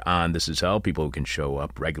operators here on This Is Hell, people who can show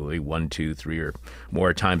up regularly 1, 2, 3 or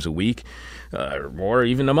more times a week, or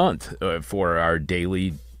even a month, for our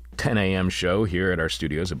daily 10 a.m. show here at our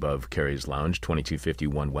studios above Carrie's Lounge,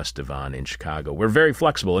 2251 West Devon in Chicago. We're very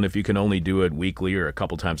flexible, and if you can only do it weekly or a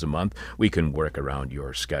couple times a month, we can work around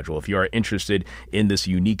your schedule. If you are interested in this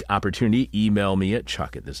unique opportunity, email me at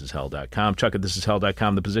chuck@thisishell.com.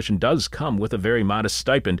 chuck@thisishell.com. The position does come with a very modest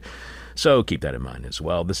stipend, so keep that in mind as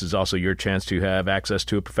well. This is also your chance to have access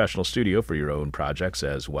to a professional studio for your own projects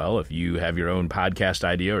as well. If you have your own podcast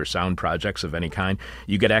idea or sound projects of any kind,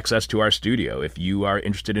 you get access to our studio. If you are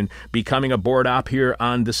interested in becoming a board op here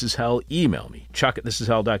on This Is Hell, email me,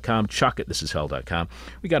 chuck@thisishell.com, chuck@thisishell.com.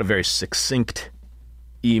 We got a very succinct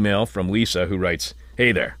email from Lisa, who writes,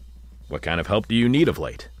 "Hey there, what kind of help do you need of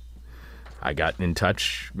late? I got in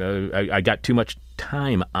touch. I got too much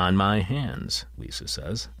time on my hands," Lisa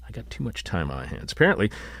says. I got too much time on my hands.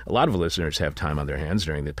 Apparently, a lot of listeners have time on their hands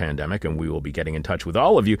during the pandemic, and we will be getting in touch with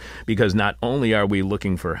all of you, because not only are we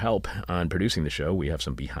looking for help on producing the show, we have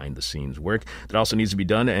some behind-the-scenes work that also needs to be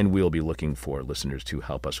done, and we'll be looking for listeners to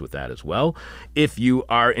help us with that as well. If you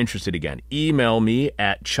are interested, again, email me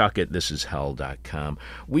at chuck@thisishell.com.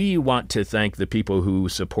 We want to thank the people who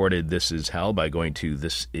supported This Is Hell by going to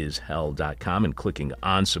thisishell.com and clicking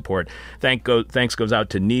on support. Thanks goes out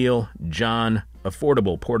to Neil, John,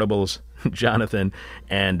 Affordable Portables, Jonathan,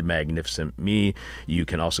 and Magnificent Me. You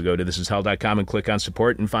can also go to thisishell.com and click on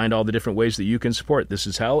support and find all the different ways that you can support This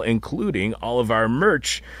Is Hell, including all of our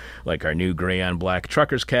merch, like our new gray on black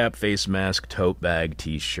trucker's cap, face mask, tote bag,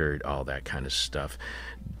 t-shirt, all that kind of stuff.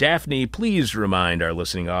 Daphne, please remind our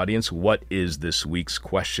listening audience, what is this week's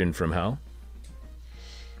question from hell?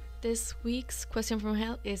 This week's question from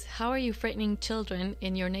hell is, how are you frightening children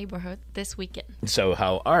in your neighborhood this weekend? So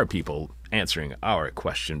how are people answering our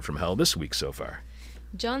question from hell this week so far?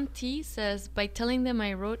 John T. says, by telling them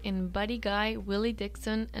I wrote in Buddy Guy, Willie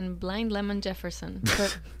Dixon, and Blind Lemon Jefferson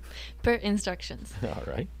per instructions. All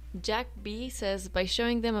right. Jack B. says, by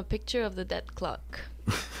showing them a picture of the dead clock.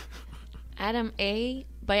 Adam A.,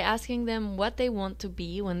 by asking them what they want to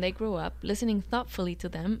be when they grow up, listening thoughtfully to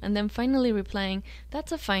them, and then finally replying,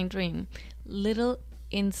 that's a fine dream. Little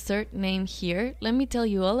insert name here. Let me tell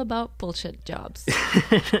you all about bullshit jobs.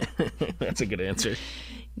 That's a good answer.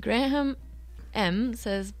 Graham M.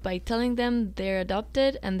 says, by telling them they're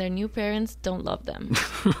adopted and their new parents don't love them.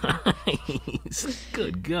 Nice.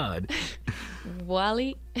 Good God.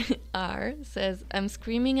 Wally R says, I'm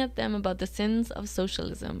screaming at them about the sins of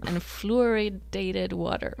socialism and fluoridated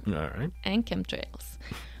water. All right. And chemtrails.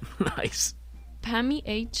 Nice. Pammy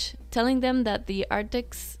H telling them that the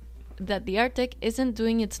Arctic isn't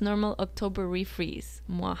doing its normal October refreeze.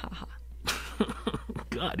 Mwahaha.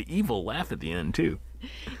 God, evil laugh at the end, too.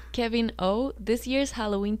 Kevin O, this year's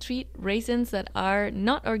Halloween treat, raisins that are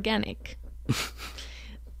not organic.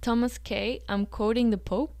 Thomas K, I'm quoting the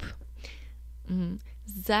Pope.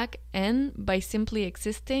 Zach N, by simply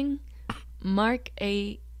existing. Mark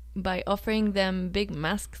A, by offering them big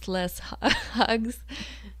maskless hugs.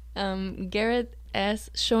 Garrett S,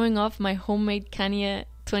 showing off my homemade Kanye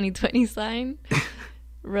 2020 sign.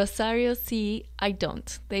 Rosario C, I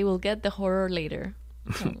don't. They will get the horror later.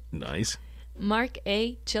 Nice. Mark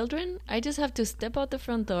A, children, I just have to step out the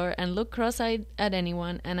front door and look cross-eyed at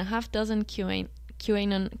anyone, and a half dozen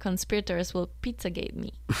QAnon conspirators will Pizzagate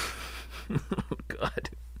me. God.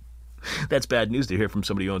 That's bad news to hear from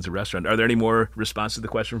somebody who owns a restaurant. Are there any more responses to the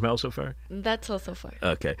question from hell so far? That's all so far.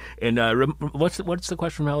 Okay. And what's the question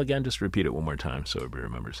from hell again? Just repeat it one more time so everybody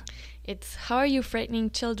remembers. It's, how are you frightening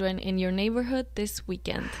children in your neighborhood this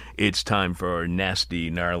weekend? It's time for nasty,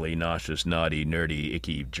 gnarly, nauseous, naughty, nerdy,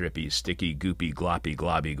 icky, drippy, sticky, goopy, gloppy,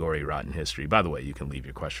 globby, gory, rotten history. By the way, you can leave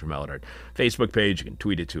your question from hell at our Facebook page. You can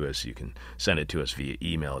tweet it to us. You can send it to us via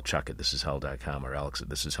email, chuck@thisishell.com or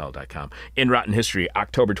alex@thisishell.com. In Rotten History,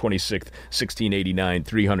 October 26th, 1689,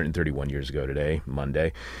 331 years ago today,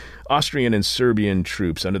 Monday, Austrian and Serbian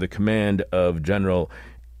troops under the command of General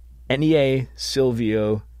Ennio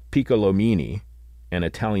Silvio Piccolomini, an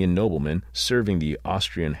Italian nobleman serving the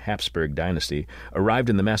Austrian Habsburg dynasty, arrived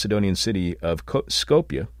in the Macedonian city of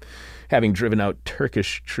Skopje, having driven out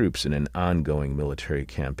Turkish troops in an ongoing military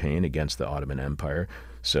campaign against the Ottoman Empire.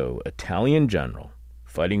 So, Italian general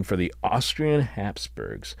fighting for the Austrian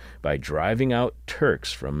Habsburgs by driving out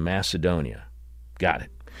Turks from Macedonia. Got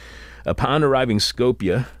it. Upon arriving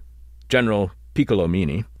Skopje, General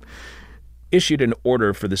Piccolomini issued an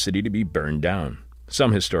order for the city to be burned down.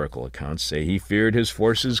 Some historical accounts say he feared his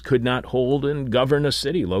forces could not hold and govern a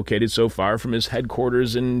city located so far from his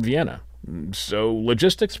headquarters in Vienna. So,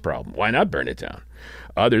 logistics problem. Why not burn it down?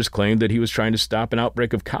 Others claimed that he was trying to stop an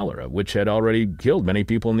outbreak of cholera, which had already killed many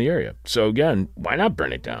people in the area. So again, why not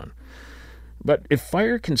burn it down? But if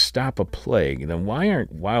fire can stop a plague, then why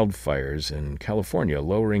aren't wildfires in California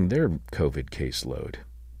lowering their COVID caseload?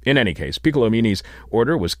 In any case, Piccolomini's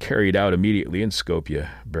order was carried out immediately, and Skopje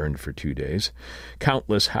burned for 2 days.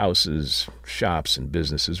 Countless houses, shops, and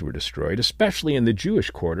businesses were destroyed, especially in the Jewish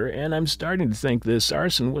quarter, and I'm starting to think this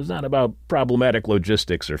arson was not about problematic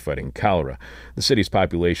logistics or fighting cholera. The city's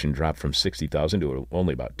population dropped from 60,000 to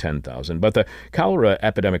only about 10,000, but the cholera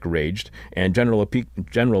epidemic raged, and General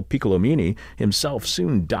Piccolomini himself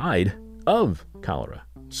soon died of cholera.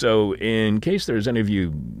 So, in case there's any of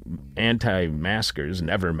you anti-maskers,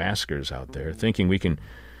 never-maskers out there, thinking we can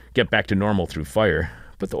get back to normal through fire,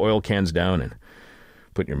 put the oil cans down and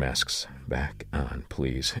put your masks back on,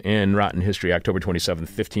 please. In Rotten History, October 27th,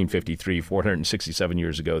 1553, 467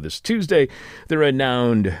 years ago this Tuesday, the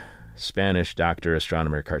renowned Spanish doctor,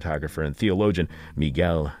 astronomer, cartographer, and theologian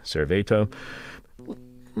Miguel Serveto,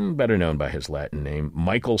 better known by his Latin name,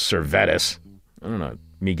 Michael Servetus. I don't know,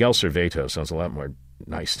 Miguel Serveto sounds a lot more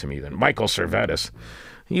nice to me than Michael Servetus.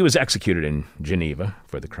 He was executed in Geneva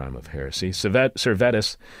for the crime of heresy.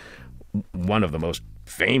 Servetus, one of the most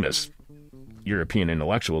famous European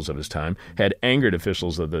intellectuals of his time, had angered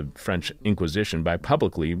officials of the French Inquisition by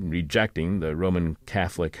publicly rejecting the Roman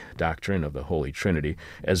Catholic doctrine of the Holy Trinity,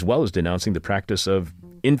 as well as denouncing the practice of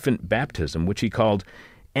infant baptism, which he called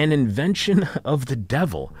an invention of the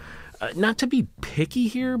devil. Not to be picky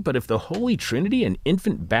here, but if the Holy Trinity and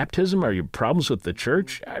infant baptism are your problems with the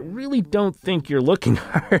church, I really don't think you're looking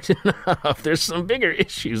hard enough. There's some bigger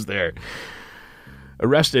issues there.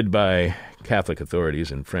 Arrested by Catholic authorities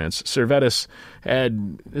in France, Servetus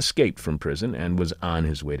had escaped from prison and was on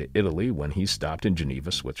his way to Italy when he stopped in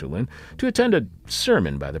Geneva, Switzerland, to attend a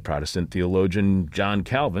sermon by the Protestant theologian John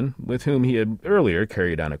Calvin, with whom he had earlier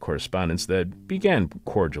carried on a correspondence that began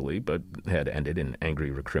cordially but had ended in angry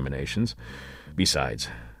recriminations. Besides,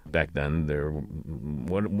 back then,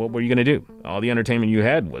 what were you going to do? All the entertainment you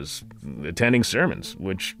had was attending sermons,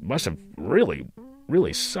 which must have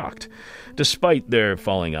really sucked. Despite their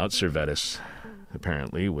falling out, Servetus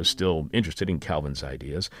apparently was still interested in Calvin's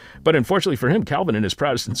ideas. But unfortunately for him, Calvin and his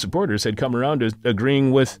Protestant supporters had come around to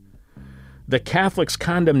agreeing with the Catholics'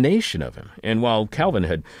 condemnation of him. And while Calvin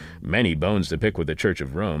had many bones to pick with the Church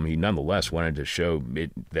of Rome, he nonetheless wanted to show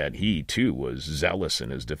that he, too, was zealous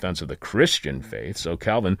in his defense of the Christian faith. So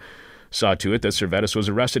Calvin saw to it that Servetus was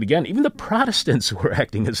arrested again. Even the Protestants were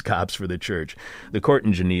acting as cops for the church. The court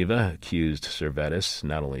in Geneva accused Servetus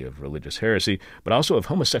not only of religious heresy, but also of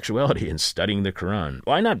homosexuality and studying the Quran.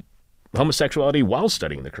 Why not homosexuality while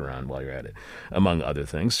studying the Quran while you're at it? Among other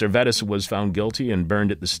things, Servetus was found guilty and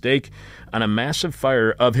burned at the stake on a massive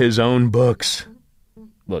fire of his own books.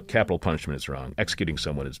 Look, capital punishment is wrong. Executing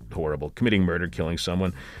someone is horrible. Committing murder, killing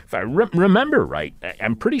someone, if I remember right,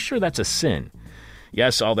 I'm pretty sure that's a sin.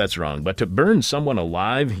 Yes, all that's wrong. But to burn someone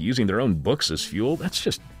alive using their own books as fuel, that's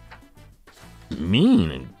just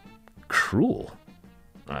mean and cruel.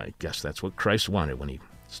 I guess that's what Christ wanted when he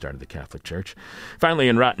started the Catholic Church. Finally,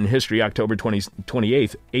 in Rotten History, October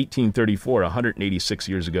 28th, 1834, 186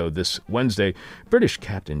 years ago this Wednesday, British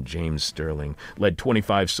Captain James Stirling led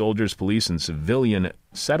 25 soldiers, police, and civilian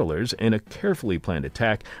settlers in a carefully planned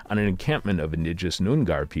attack on an encampment of indigenous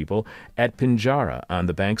Noongar people at Pinjarra on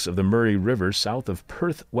the banks of the Murray River south of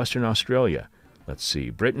Perth, Western Australia. Let's see.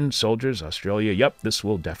 Britain, soldiers, Australia. Yep, this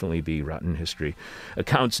will definitely be Rotten History.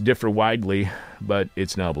 Accounts differ widely, but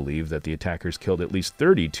it's now believed that the attackers killed at least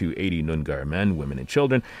 30 to 80 Noongar men, women, and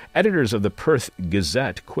children. Editors of the Perth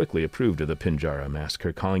Gazette quickly approved of the Pinjarra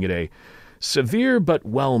massacre, calling it a severe but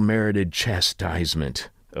well-merited chastisement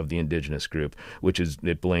of the indigenous group, which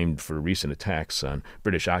it blamed for recent attacks on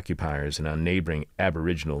British occupiers and on neighboring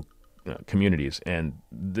Aboriginal communities. And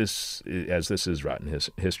this is Rotten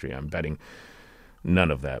History, I'm betting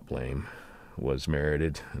none of that blame was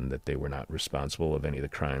merited and that they were not responsible of any of the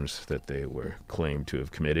crimes that they were claimed to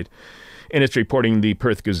have committed. In its reporting, the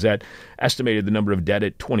Perth Gazette estimated the number of dead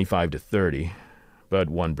at 25 to 30,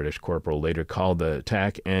 but one British corporal later called the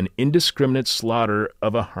attack an indiscriminate slaughter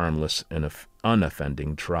of a harmless and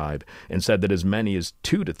unoffending tribe and said that as many as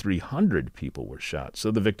 200 to 300 people were shot.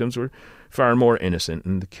 So the victims were far more innocent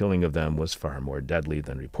and the killing of them was far more deadly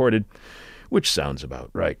than reported, which sounds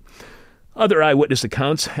about right. Other eyewitness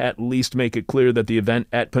accounts at least make it clear that the event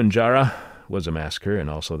at Pinjarra was a massacre and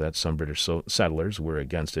also that some British settlers were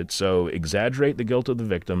against it. So exaggerate the guilt of the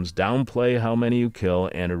victims, downplay how many you kill,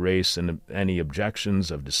 and erase any objections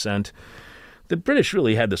of dissent. The British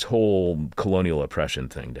really had this whole colonial oppression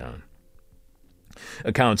thing down.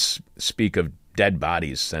 Accounts speak of dead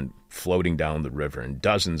bodies sent floating down the river and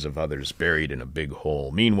dozens of others buried in a big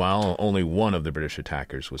hole. Meanwhile, only one of the British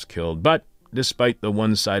attackers was killed, but despite the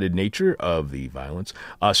one-sided nature of the violence,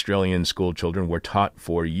 Australian school children were taught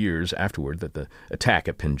for years afterward that the attack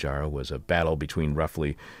at Pinjarra was a battle between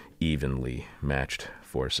roughly evenly matched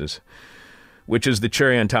forces, which is the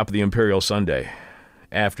cherry on top of the imperial sundae.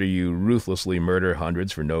 After you ruthlessly murder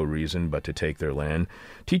hundreds for no reason but to take their land,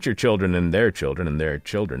 teach your children and their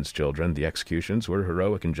children's children the executions were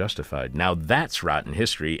heroic and justified. Now that's Rotten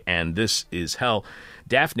History, and this is hell.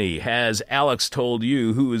 Daphne, has Alex told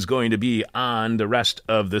you who is going to be on the rest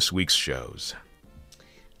of this week's shows?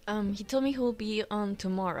 He told me who'll be on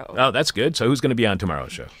tomorrow. Oh, that's good. So who's going to be on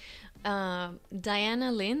tomorrow's show?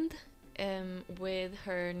 Diana Lind. With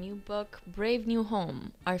her new book, Brave New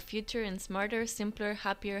Home, Our Future in Smarter, Simpler,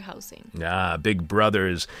 Happier Housing. Big Brother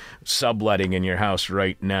is subletting in your house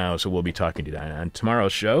right now, so we'll be talking to Diana on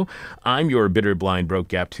tomorrow's show. I'm your bitter, blind, broke,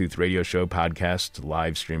 gap-toothed radio show podcast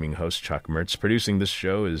live streaming host, Chuck Mertz. Producing this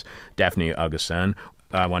show is Daphne Augustin.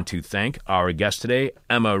 I want to thank our guest today,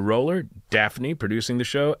 Emma Roller, Daphne, producing the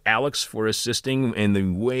show, Alex for assisting in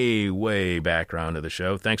the way, way background of the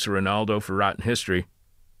show. Thanks to Ronaldo for Rotten History.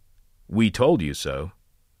 We told you so.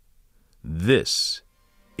 This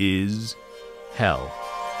is hell.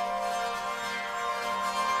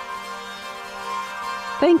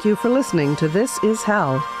 Thank you for listening to This Is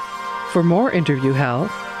Hell. For more Interview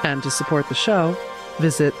Hell and to support the show,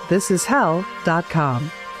 visit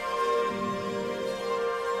thisishell.com.